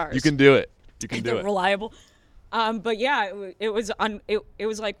wonderful cars. You can do it. You can do They're it. reliable. But yeah, it was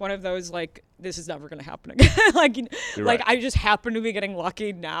like one of those like this is never gonna happen again. like You're like right. I just happen to be getting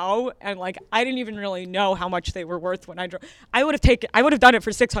lucky now, and like I didn't even really know how much they were worth when I drove. I would have done it for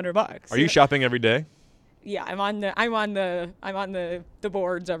 $600. Are you shopping every day? Yeah, I'm on the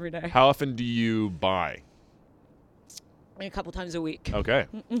boards every day. How often do you buy? A couple times a week. Okay.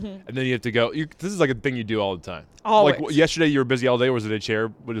 And then you have to go. This is like a thing you do all the time. Always. Like yesterday, you were busy all day. Was it a chair?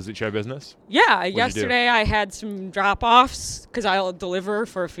 What is it? Chair business? Yeah, you do? yesterday I had some drop-offs because I'll deliver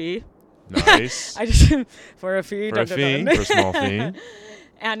for a fee. Nice. I just for a fee. For a dun, dun, fee, dun. for a small fee.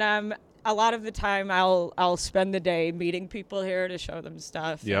 And a lot of the time I'll spend the day meeting people here to show them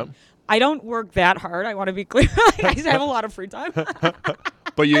stuff. Yep. And I don't work that hard. I want to be clear. I just have a lot of free time.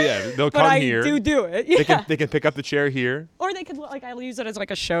 But they'll But come I here. do it. Yeah. They can pick up the chair here. Or they could I'll use it as like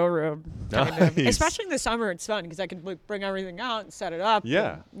a showroom. kind of. Nice. Especially in the summer, it's fun because I can bring everything out and set it up.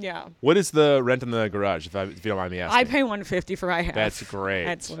 Yeah. and- yeah. What is the rent in the garage? If you don't mind me asking. I pay $150 for my half. That's great.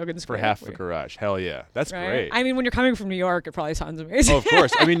 At Logan For Square. half the garage. Hell yeah. That's Right? great. I mean, when you're coming from New York, it probably sounds amazing. Oh, of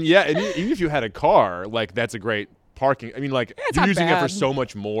course. I mean, yeah. And even if you had a car, like that's a great parking. I mean, like it's you're not using it for bad. so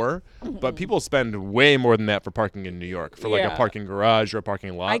much more, but people spend way more than that for parking in New York for like a Yeah. parking garage or a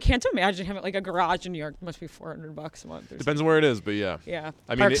parking lot. I can't imagine having like a garage in New York. It must be $400 a month. Or something. Depends on where it is, but yeah. Yeah.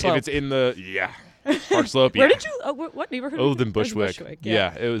 I mean, Park if Slope. it's in the Park Slope. Where yeah. did you? What neighborhood? I lived in It was Bushwick.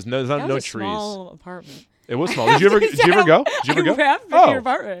 Yeah. It was no That no was a trees. small apartment. It was small. Did you ever go? Did you ever go? I have been to your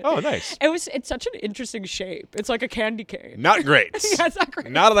apartment. Oh, nice. It's such an interesting shape. It's like a candy cane. Not great. Yeah, it's not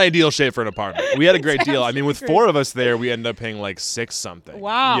great. Not an ideal shape for an apartment. We had a great deal. I mean, with absolutely 4 of us there, we ended up paying like 6 something.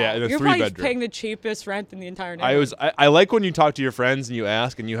 Wow. Yeah, in a You're 3 probably bedroom. paying the cheapest rent in the entire neighborhood. I like when you talk to your friends and you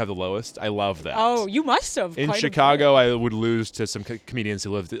ask and you have the lowest. I love that. Oh, you must have. In quite a Chicago, bit. I would lose to some comedians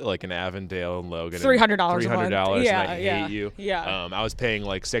who lived like in Avondale and Logan. $300 a month. $300, Yeah, and I yeah, hate you. yeah. I was paying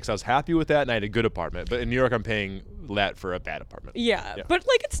like 6. I was happy with that, and I had a good apartment. But in New York, I'm paying that for a bad apartment. Yeah, Yeah. but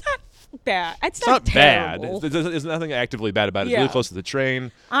like it's not. bad. It's not bad. terrible. There's nothing actively bad about it. It's Yeah. really close to the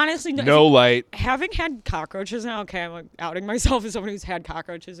train. Honestly, No light. having had cockroaches now, okay, I'm like outing myself as someone who's had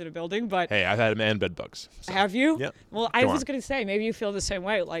cockroaches in a building, but Hey, I've had them and bed bugs. So. have you? Yep. Well, I Go was on. going to say, maybe you feel the same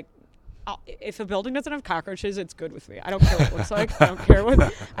way. Like, if a building doesn't have cockroaches, it's good with me. I don't care what it looks like. I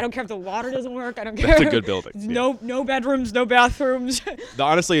don't care if the water doesn't work. I don't care. That's a good building. No bedrooms, no bathrooms.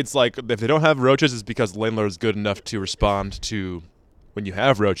 Honestly, it's like if they don't have roaches, it's because the landlord is good enough to respond to when you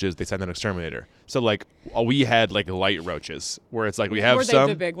have roaches, they send an exterminator. So like we had like light roaches where it's like we have Were they some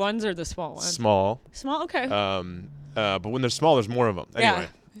the big ones or the small ones? small, Small, okay. but when they're small, there's more of them. Anyway,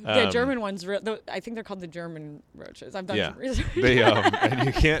 The German ones, I think they're called the German roaches. I've done yeah, some research. they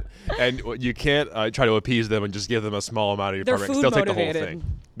and you can't try to appease them and just give them a small amount of your They're apartment. 'Cause food they'll take the whole motivated.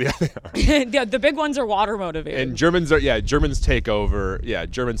 thing. Yeah, they are. Yeah, the big ones are water motivated. And Germans take over. Yeah,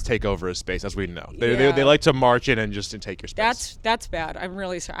 Germans take over a space, as we know. They Yeah. like to march in and just take your space. That's bad. I'm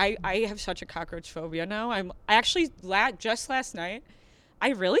really sorry. I have such a cockroach phobia now. I actually just last night, I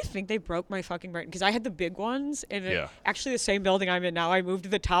really think they broke my fucking brain because I had the big ones and Yeah. actually the same building I'm in now. I moved to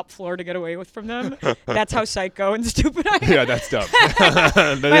the top floor to get away from them. That's how psycho and stupid I am. Yeah, that's dumb.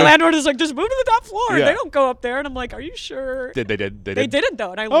 My landlord is like, just move to the top floor. Yeah. They don't go up there, and I'm like, are you sure? They They didn't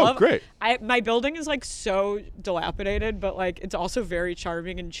though, and I Oh, love. great. My building is like so dilapidated, but like it's also very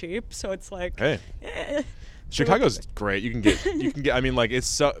charming and cheap. So it's like, Hey. eh. Chicago's great. You can get. I mean, like it's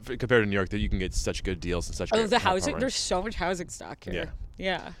so compared to New York that you can get such good deals and such. Oh, great the housing. apartments. There's so much housing stock here. Yeah.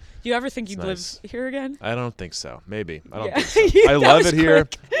 Yeah. Do you ever think you'd nice. live here again? I don't think so. Maybe I don't Yeah. think so. I That love was it here.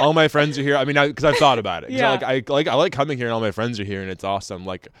 quick. All my friends are here. I mean, because I've thought about it. 'Cause Yeah. I like coming here, and all my friends are here, and it's awesome.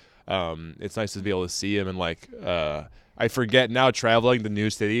 Like, it's nice to be able to see them, and like, I forget now traveling to new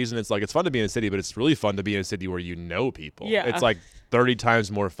cities, and it's like it's fun to be in a city, but it's really fun to be in a city where you know people. Yeah. It's like 30 times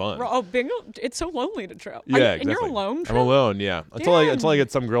more fun. Oh, bingo! It's so lonely to travel. Yeah, And exactly. you're alone. I'm Trip? alone. Yeah, until I Damn.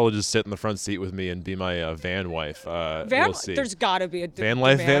 get some girl to just sit in the front seat with me and be my van wife. We'll see. There's got to be a Van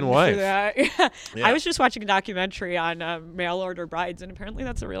life, van demand for wife. that. Yeah. Yeah. I was just watching a documentary on mail order brides, and apparently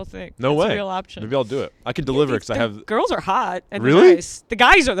that's a real thing. No That's way. a real option. Maybe I'll do it. I can deliver because I The have. girls are hot and Really? they're nice. The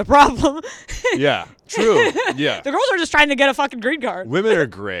guys are the problem. Yeah, true. Yeah, The girls are just trying to get a fucking green card. women are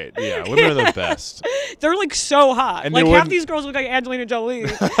great. Yeah, women are the best. They're like so hot. And Like they half wouldn't- these girls look like Angelina Jolie.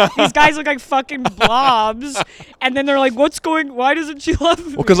 These guys look like fucking blobs. And then they're like, why doesn't she love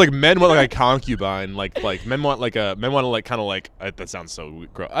me? Well, because like men want like a concubine, like men want to like kind of like that sounds so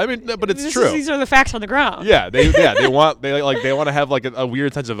gross. I mean, but it's true. These are the facts on the ground. Yeah, they want to have like a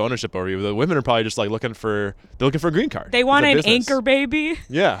weird sense of ownership over you. The women are probably just like looking for a green card. They want It's a an business. anchor baby.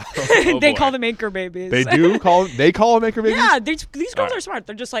 Yeah, Oh, They boy. call them anchor babies. They do call them anchor babies. Yeah, these girls Alright. are smart.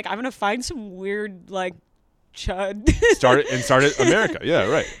 They're just like, I'm gonna find some weird like chud. Start it America. Yeah,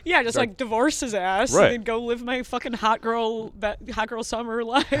 right. Yeah, just Start- like divorce his ass Right. and then go live my fucking hot girl summer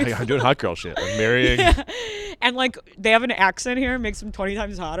life. Hey, I'm doing hot girl shit. I'm marrying. Yeah. And like they have an accent here, makes them 20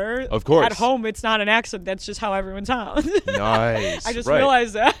 times hotter. Of course. At home, it's not an accent. That's just how everyone sounds. Nice. I just right.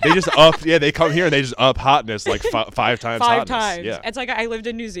 realized that. They just up. Yeah, they come here and they just up hotness like 5 times. Five hotness. times. Yeah. It's like I lived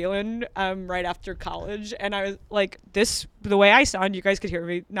in New Zealand right after college, and I was like, the way I sound, you guys could hear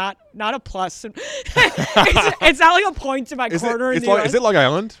me. Not a plus. it's not like a point to my corner in the US. Is it Long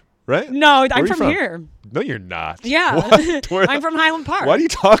Island? Right? No, Where are I'm you from here. No, you're not. Yeah. What? Where- I'm from Highland Park. Why do you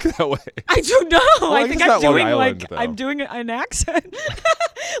talk that way? I don't know. I I think guess I'm not Long doing Island, like though. I'm doing an accent,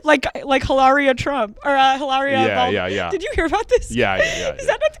 like Hilaria Trump or Hilaria. Yeah, Baldwin. yeah, yeah. Did you hear about this? Yeah. Is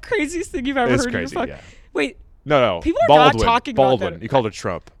that not the craziest thing you've ever It's heard crazy, in your yeah. Wait, No. People are not Baldwin. talking about Baldwin. that. You called it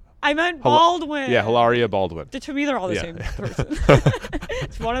Trump. I meant Baldwin. Yeah, Hilaria Baldwin. To me, they're all the Yeah. same person.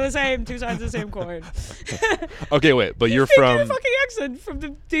 It's one of the same, two sides of the same coin. Okay, wait, but you're Fake from. your fucking accent from the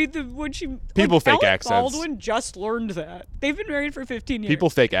when she. People like, fake Alec accents. Baldwin just learned that. They've been married for 15 years. People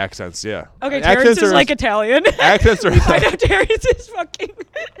fake accents. Yeah. Okay, Terrence is like Italian. accents are. I know Terrence is fucking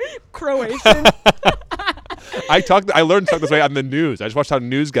Croatian. I learned to talk this way on the news. I just watched how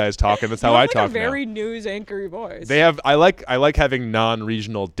news guys talk, and that's how You I have, like, talk a very now. news anchory voice. They have. I like having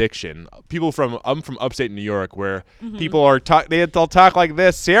non-regional diction. I'm from upstate New York, where Mm-hmm. people are they'll talk like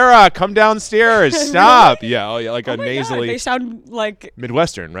this. Sarah, come downstairs. Stop. Yeah. Oh yeah. Like oh a my God, nasally. they sound like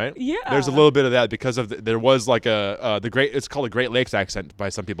Midwestern, right? Yeah. There's a little bit of that because of there was like it's called a Great Lakes accent by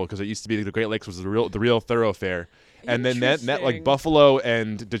some people because it used to be the Great Lakes was the real thoroughfare. And then that like Interesting. Buffalo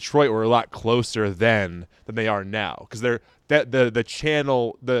and Detroit were a lot closer then than they are now because the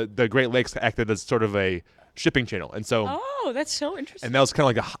channel the Great Lakes acted as sort of a shipping channel, and so Oh, that's so interesting. and that was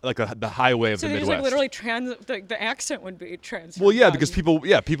kind of like the highway of so the they just Midwest. like literally the accent would be transferred. Well, yeah, down. because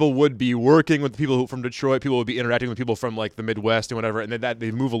people would be working with people from Detroit. People would be interacting with people from like the Midwest and whatever, and then that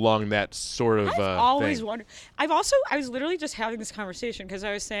they move along that sort of. I've always thing. wondered. I was literally just having this conversation because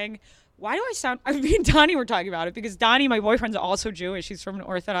I was saying, why do I sound? Me and Donnie were talking about it because Donnie, my boyfriend's also Jewish. He's from an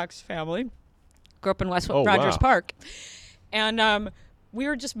Orthodox family. Grew up in West Oh, Rogers wow. Park, and we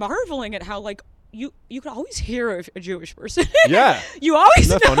were just marveling at how like you could always hear a Jewish person. Yeah. You always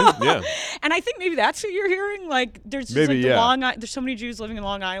Isn't that know. funny? Yeah. And I think maybe that's what you're hearing. Like there's just Maybe, like the yeah. there's so many Jews living in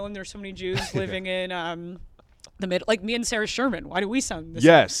Long Island. There's so many Jews living in the mid. Like me and Sarah Sherman. Why do we sound the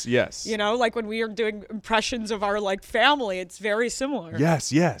same? Yes. You know, like when we are doing impressions of our like family, it's very similar.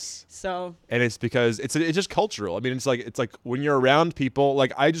 Yes. So And it's because it's just cultural. I mean, it's like when you're around people.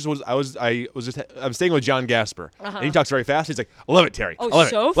 Like I was staying with John Gasper, and he talks very fast. He's like, "I love it, Terry. Oh, I love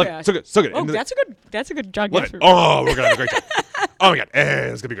so it. Love fast. it. So good. oh, And that's a good John love Gasper. it. Oh, we're gonna have a great time. Oh my god,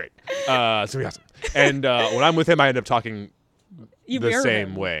 it's gonna be great. It's gonna be awesome. And when I'm with him, I end up talking You the mirror same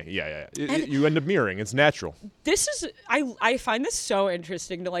him. way. Yeah. You end up mirroring. It's natural. This is I find this so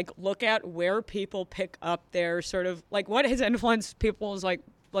interesting to like look at where people pick up their sort of like what has influenced people's like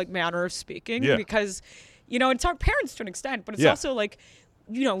manner of speaking Yeah. because you know it's our parents to an extent but it's Yeah. also like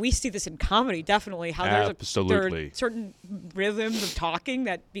you know we see this in comedy definitely how there Absolutely. are certain rhythms of talking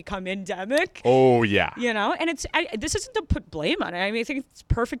that become endemic. Oh yeah. You know, and this isn't to put blame on it. I mean, I think it's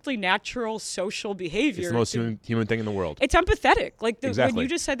perfectly natural social behavior. It's the most to- human thing in the world. It's empathetic. Like when Exactly. you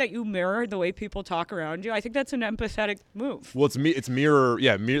just said that you mirror the way people talk around you, I think that's an empathetic move. Well, it's mirror.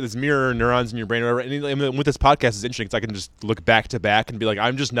 Yeah, there's mirror neurons in your brain. Or whatever. And with this podcast, it's interesting because I can just look back to back and be like,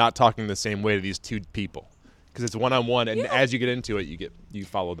 I'm just not talking the same way to these two people because it's one-on-one. And Yeah. as you get into it, you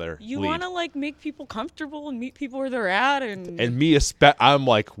follow their You lead. want to like make people comfortable and meet people where they're at, and me, I'm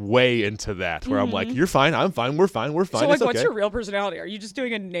like way into that where I'm like, you're fine, I'm fine, we're fine. so like, it's what's okay. your real personality? Are you just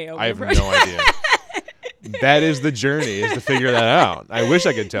doing a Naomi? I have impression? no idea. That is the journey, is to figure that out. I wish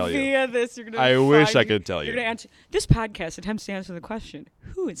I could tell you. Via this, you're gonna. I wish I find- could tell You're you. gonna answer this podcast attempts to answer the question: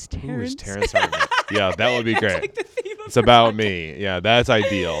 Who is Terrence? Who is Terrence Hartman? Yeah, that would be That's great. like the theme of It's our about podcast. me. Yeah, that's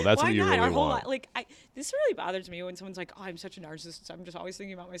ideal. That's Why what you not? really Our whole want. this really bothers me when someone's like, "Oh, I'm such a narcissist. I'm just always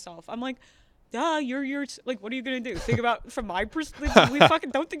thinking about myself." I'm like, "Duh, you're like, what are you gonna do? Think about from my perspective? We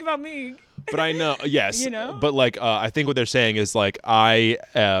fucking don't think about me." But I know, yes. You know? But like, I think what they're saying is like, I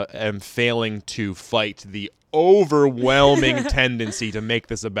am failing to fight the overwhelming tendency to make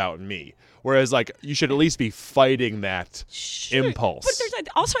this about me. Whereas, like, you should at least be fighting that impulse. But there's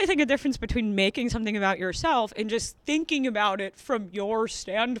also, I think, a difference between making something about yourself and just thinking about it from your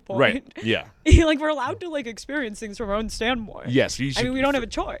standpoint. Right. Yeah. Like we're allowed to like experience things from our own standpoint. Yes. You should, I mean, we don't have a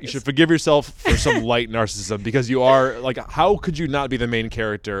choice. You should forgive yourself for some light narcissism because you are like, how could you not be the main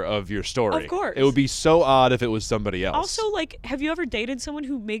character of your story? Of course. It would be so odd if it was somebody else. Also, like, have you ever dated someone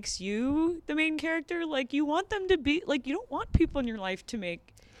who makes you the main character? Like, you want them to be like, you don't want people in your life to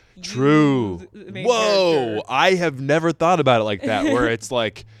make. True. You the main Whoa, character. I have never thought about it like that. Where it's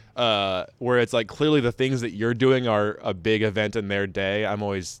like, clearly the things that you're doing are a big event in their day. I'm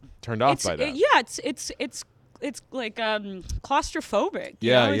always turned off by that. It's like claustrophobic.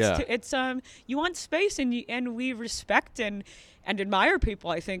 you Yeah, know? yeah. It's you want space, and we respect and admire people.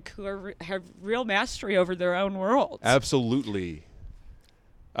 I think who have real mastery over their own worlds. Absolutely.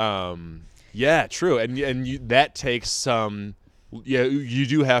 Yeah, true. And that takes some. Yeah, you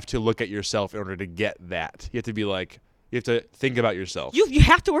do have to look at yourself in order to get that. You have to be like. You have to think about yourself. You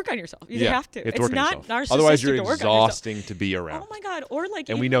have to work on yourself. You yeah, have to. You have to It's work on not yourself. narcissistic Otherwise, you're to work on yourself. exhausting to be around. Oh my god! Or like,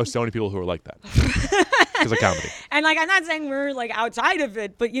 And we even- know so many people who are like that because of comedy. And like, I'm not saying we're like outside of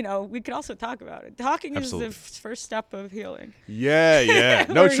it, but you know, we could also talk about it. Talking Absolutely. is the first step of healing. Yeah.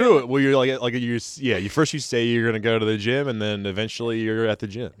 No, Or true. you- Well, you're you first you say you're gonna go to the gym, and then eventually you're at the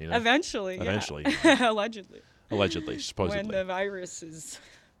gym. You know, Eventually. yeah. Eventually. Allegedly. allegedly, When supposedly. the virus is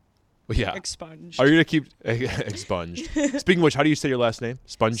Well, yeah. expunged. Are you gonna keep expunged? Speaking of which, how do you say your last name?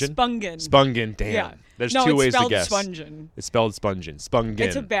 Spungen. Spungen. Spungen. Damn. Yeah. There's no, two it's ways to spelled guess. Spungen. It's spelled Spungen. Spungen.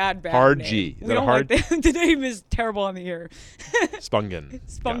 It's a bad hard name. G. Is We that a don't hard? like the name is terrible on the ear. Spungen.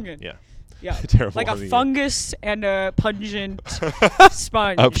 Spungen. Yeah. Yeah. Terrible Like a on the ear. fungus and a pungent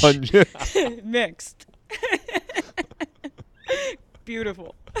sponge. A pungent. Mixed.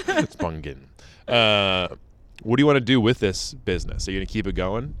 Beautiful. Spungen. What do you want to do with this business? Are you gonna keep it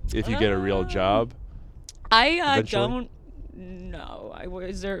going if you get a real job? I Eventually? don't know.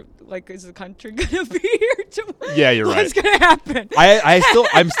 Is the country gonna be here tomorrow? Yeah, you're What's right. gonna happen?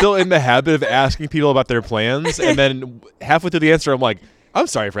 I'm still in the habit of asking people about their plans, and then halfway through the answer, I'm like, I'm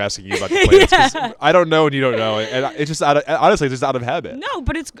sorry for asking you about the plans 'cause I don't know and you don't know, and it's just honestly it's just out of habit. No,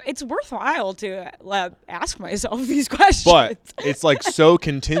 but it's worthwhile to ask myself these questions. But it's like so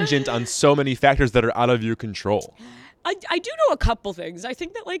contingent on so many factors that are out of your control. I do know a couple things. I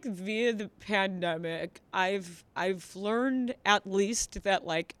think that like via the pandemic, I've learned at least that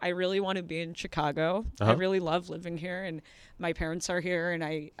like I really want to be in Chicago. I really love living here, and my parents are here, and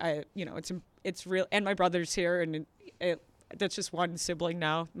I it's real, and my brother's here, and that's just one sibling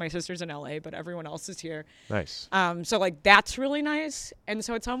now. My sister's in LA, but everyone else is here. Nice. So like that's really nice, and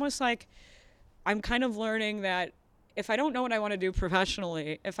so it's almost like I'm kind of learning that if I don't know what I want to do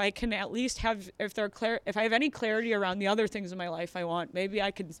professionally, if I can at least have, if I have any clarity around the other things in my life I want, maybe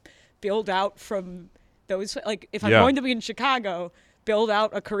I could build out from those. Like if I'm going to be in Chicago, build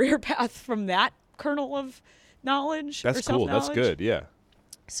out a career path from that kernel of knowledge. That's or cool. That's self-knowledge. good. Yeah.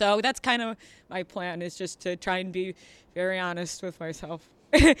 So that's kind of my plan, is just to try and be very honest with myself,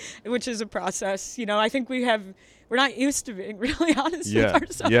 which is a process. You know, I think we're not used to being really honest with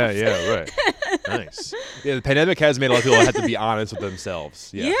ourselves. Yeah, right. Nice. Yeah, the pandemic has made a lot of people have to be honest with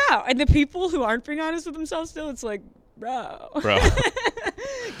themselves. Yeah. Yeah, and the people who aren't being honest with themselves still, it's like, bro.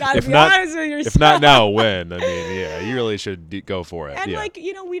 Gotta If be not- honest with yourself. If not now, when? I mean, yeah, you really should go for it. And yeah. like,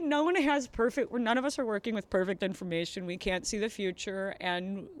 you know, none of us are working with perfect information. We can't see the future,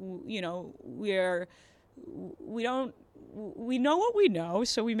 and you know, we know what we know,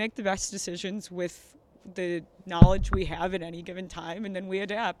 so we make the best decisions with the knowledge we have at any given time, and then we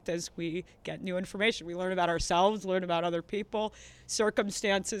adapt as we get new information. We learn about ourselves, learn about other people.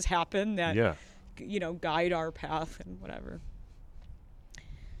 Circumstances happen that you know, guide our path and whatever.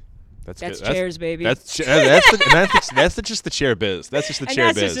 That's good. chairs, baby. That's just the chair biz. That's just the And chair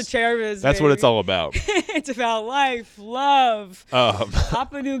that's biz. just a chair biz. That's what it's all about. It's about life, love,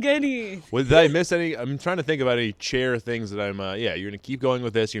 Papua New Guinea. Did I miss any? I'm trying to think about any chair things that I'm. You're gonna keep going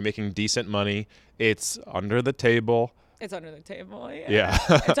with this. You're making decent money. It's under the table. It's under the table. Yeah.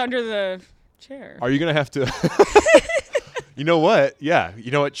 It's under the chair. Are you gonna have to? You know what? Yeah.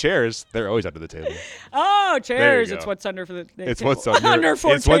 You know what? Chairs, they're always under the table. Oh, chairs. go. It's what's under for the It's table. what's under. under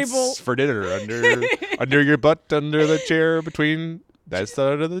for it's table. what's for dinner. Under your butt, under the chair, between. That's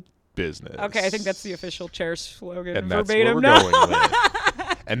the under the business. Okay, I think that's the official chair slogan. And that's verbatim where now. we're going with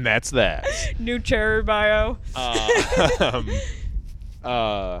it. And that's that. New chair bio.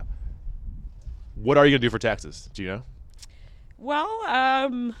 What are you gonna do for taxes? Do you know? Well,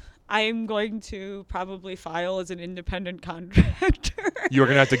 I'm going to probably file as an independent contractor. You're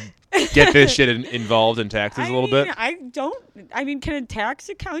gonna have to get this shit involved in taxes a little bit. Can a tax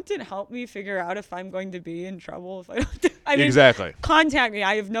accountant help me figure out if I'm going to be in trouble if I don't do? Exactly. Contact me.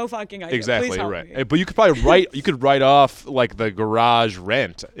 I have no fucking idea. Exactly, Please help right. me. But you could probably write off like the garage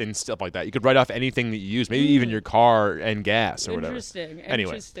rent and stuff like that. You could write off anything that you use, maybe even your car and gas or whatever. Interesting.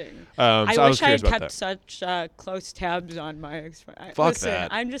 Anyway, Interesting. so I was wish I curious had about kept such close tabs on my expenses. Fuck Listen,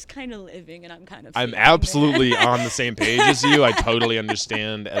 that. I'm just kind of living, and I'm kind of. I'm feeling it. absolutely on the same page as you. I totally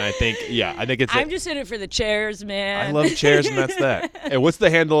understand, and I think it's. I'm just in it for the chairs, man. I love chairs, and that's that. And what's the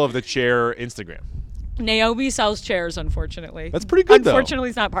handle of the chair Instagram? Naomi sells chairs, unfortunately. That's pretty good, though. Unfortunately,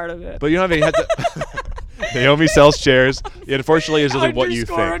 it's not part of it. But you don't have any. Naomi sells chairs. Yeah, unfortunately, is what you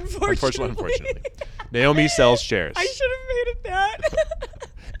think. Underscore Unfortunately. Naomi sells chairs. I should have made it that.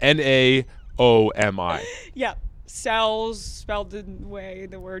 NAOMI. Yep. Sells, spelled the way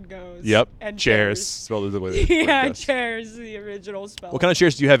the word goes. Yep. And chairs. Spelled the way the word Yeah, goes. chairs, the original spell. What kind of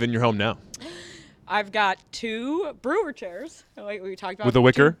chairs do you have in your home now? I've got 2 brewer chairs, like we talked about. With a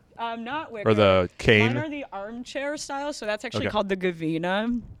wicker? Not wicker. Or the cane? Mine are the armchair style, so that's actually Okay. called the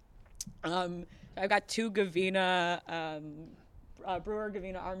Gavina. I've got 2 Gavina, Brewer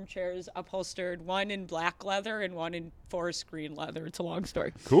Gavina armchairs upholstered, one in black leather and one in forest green leather. It's a long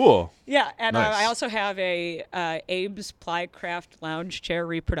story. Cool. Yeah, and Nice. I also have a Abe's Plycraft lounge chair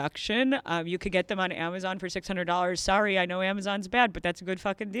reproduction. You could get them on Amazon for $600. Sorry, I know Amazon's bad, but that's a good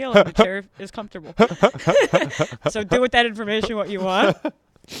fucking deal. And the chair is comfortable. So do with that information what you want.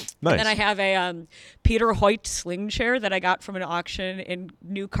 Nice. And then I have a Peter Hoyt sling chair that I got from an auction in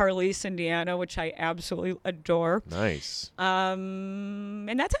New Carlisle, Indiana, which I absolutely adore. Nice. And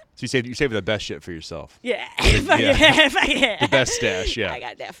that's it. So you saved the best shit for yourself. Yeah. The best stash, yeah. I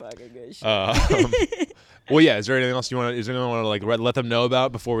got that fucking good shit. Well, yeah. Is there anything else you want? Is there anything you want to like let them know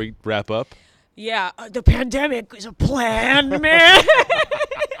about before we wrap up? Yeah, the pandemic is a plan, man.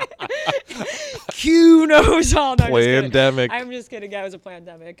 Q knows all. No, Plandemic. I'm just kidding. Yeah, it was a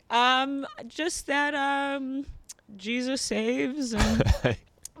pandemic. Just that Jesus saves. And I'm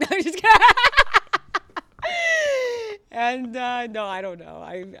just kidding. And no, I don't know.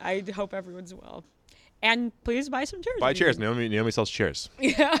 I hope everyone's well. And please buy some chairs. Buy if you chairs. need. Naomi sells chairs.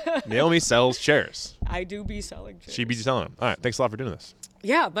 Yeah. Naomi sells chairs. I do be selling chairs. She be selling them. All right. Thanks a lot for doing this.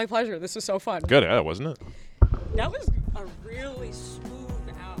 Yeah, my pleasure. This was so fun. Good, wasn't it? That was a really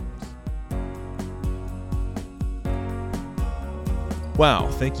smooth out. Wow.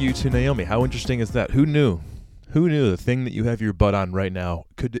 Thank you to Naomi. How interesting is that? Who knew? Who knew the thing that you have your butt on right now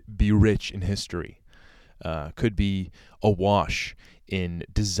could be rich in history, could be awash in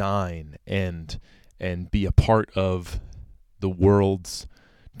design and be a part of the world's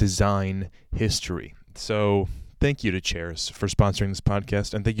design history. So thank you to Chairs for sponsoring this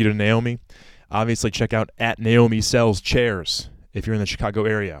podcast, and thank you to Naomi. Obviously, check out at Naomi Sells Chairs if you're in the Chicago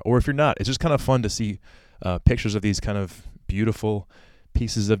area, or if you're not. It's just kind of fun to see pictures of these kind of beautiful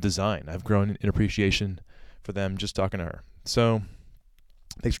pieces of design. I've grown in appreciation for them just talking to her. So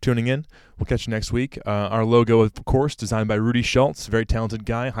thanks for tuning in. We'll catch you next week. Our logo, of course, designed by Rudy Schultz, very talented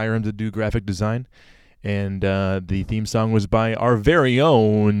guy. Hire him to do graphic design. And the theme song was by our very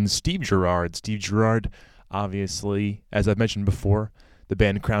own Steve Gerrard. Steve Gerrard, obviously, as I've mentioned before, the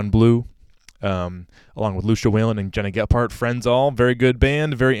band Crown Blue, along with Lucia Whalen and Jenna Gephardt, friends all. Very good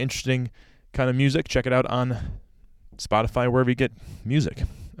band, very interesting kind of music. Check it out on Spotify, wherever you get music.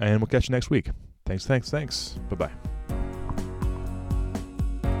 And we'll catch you next week. Thanks. Bye-bye.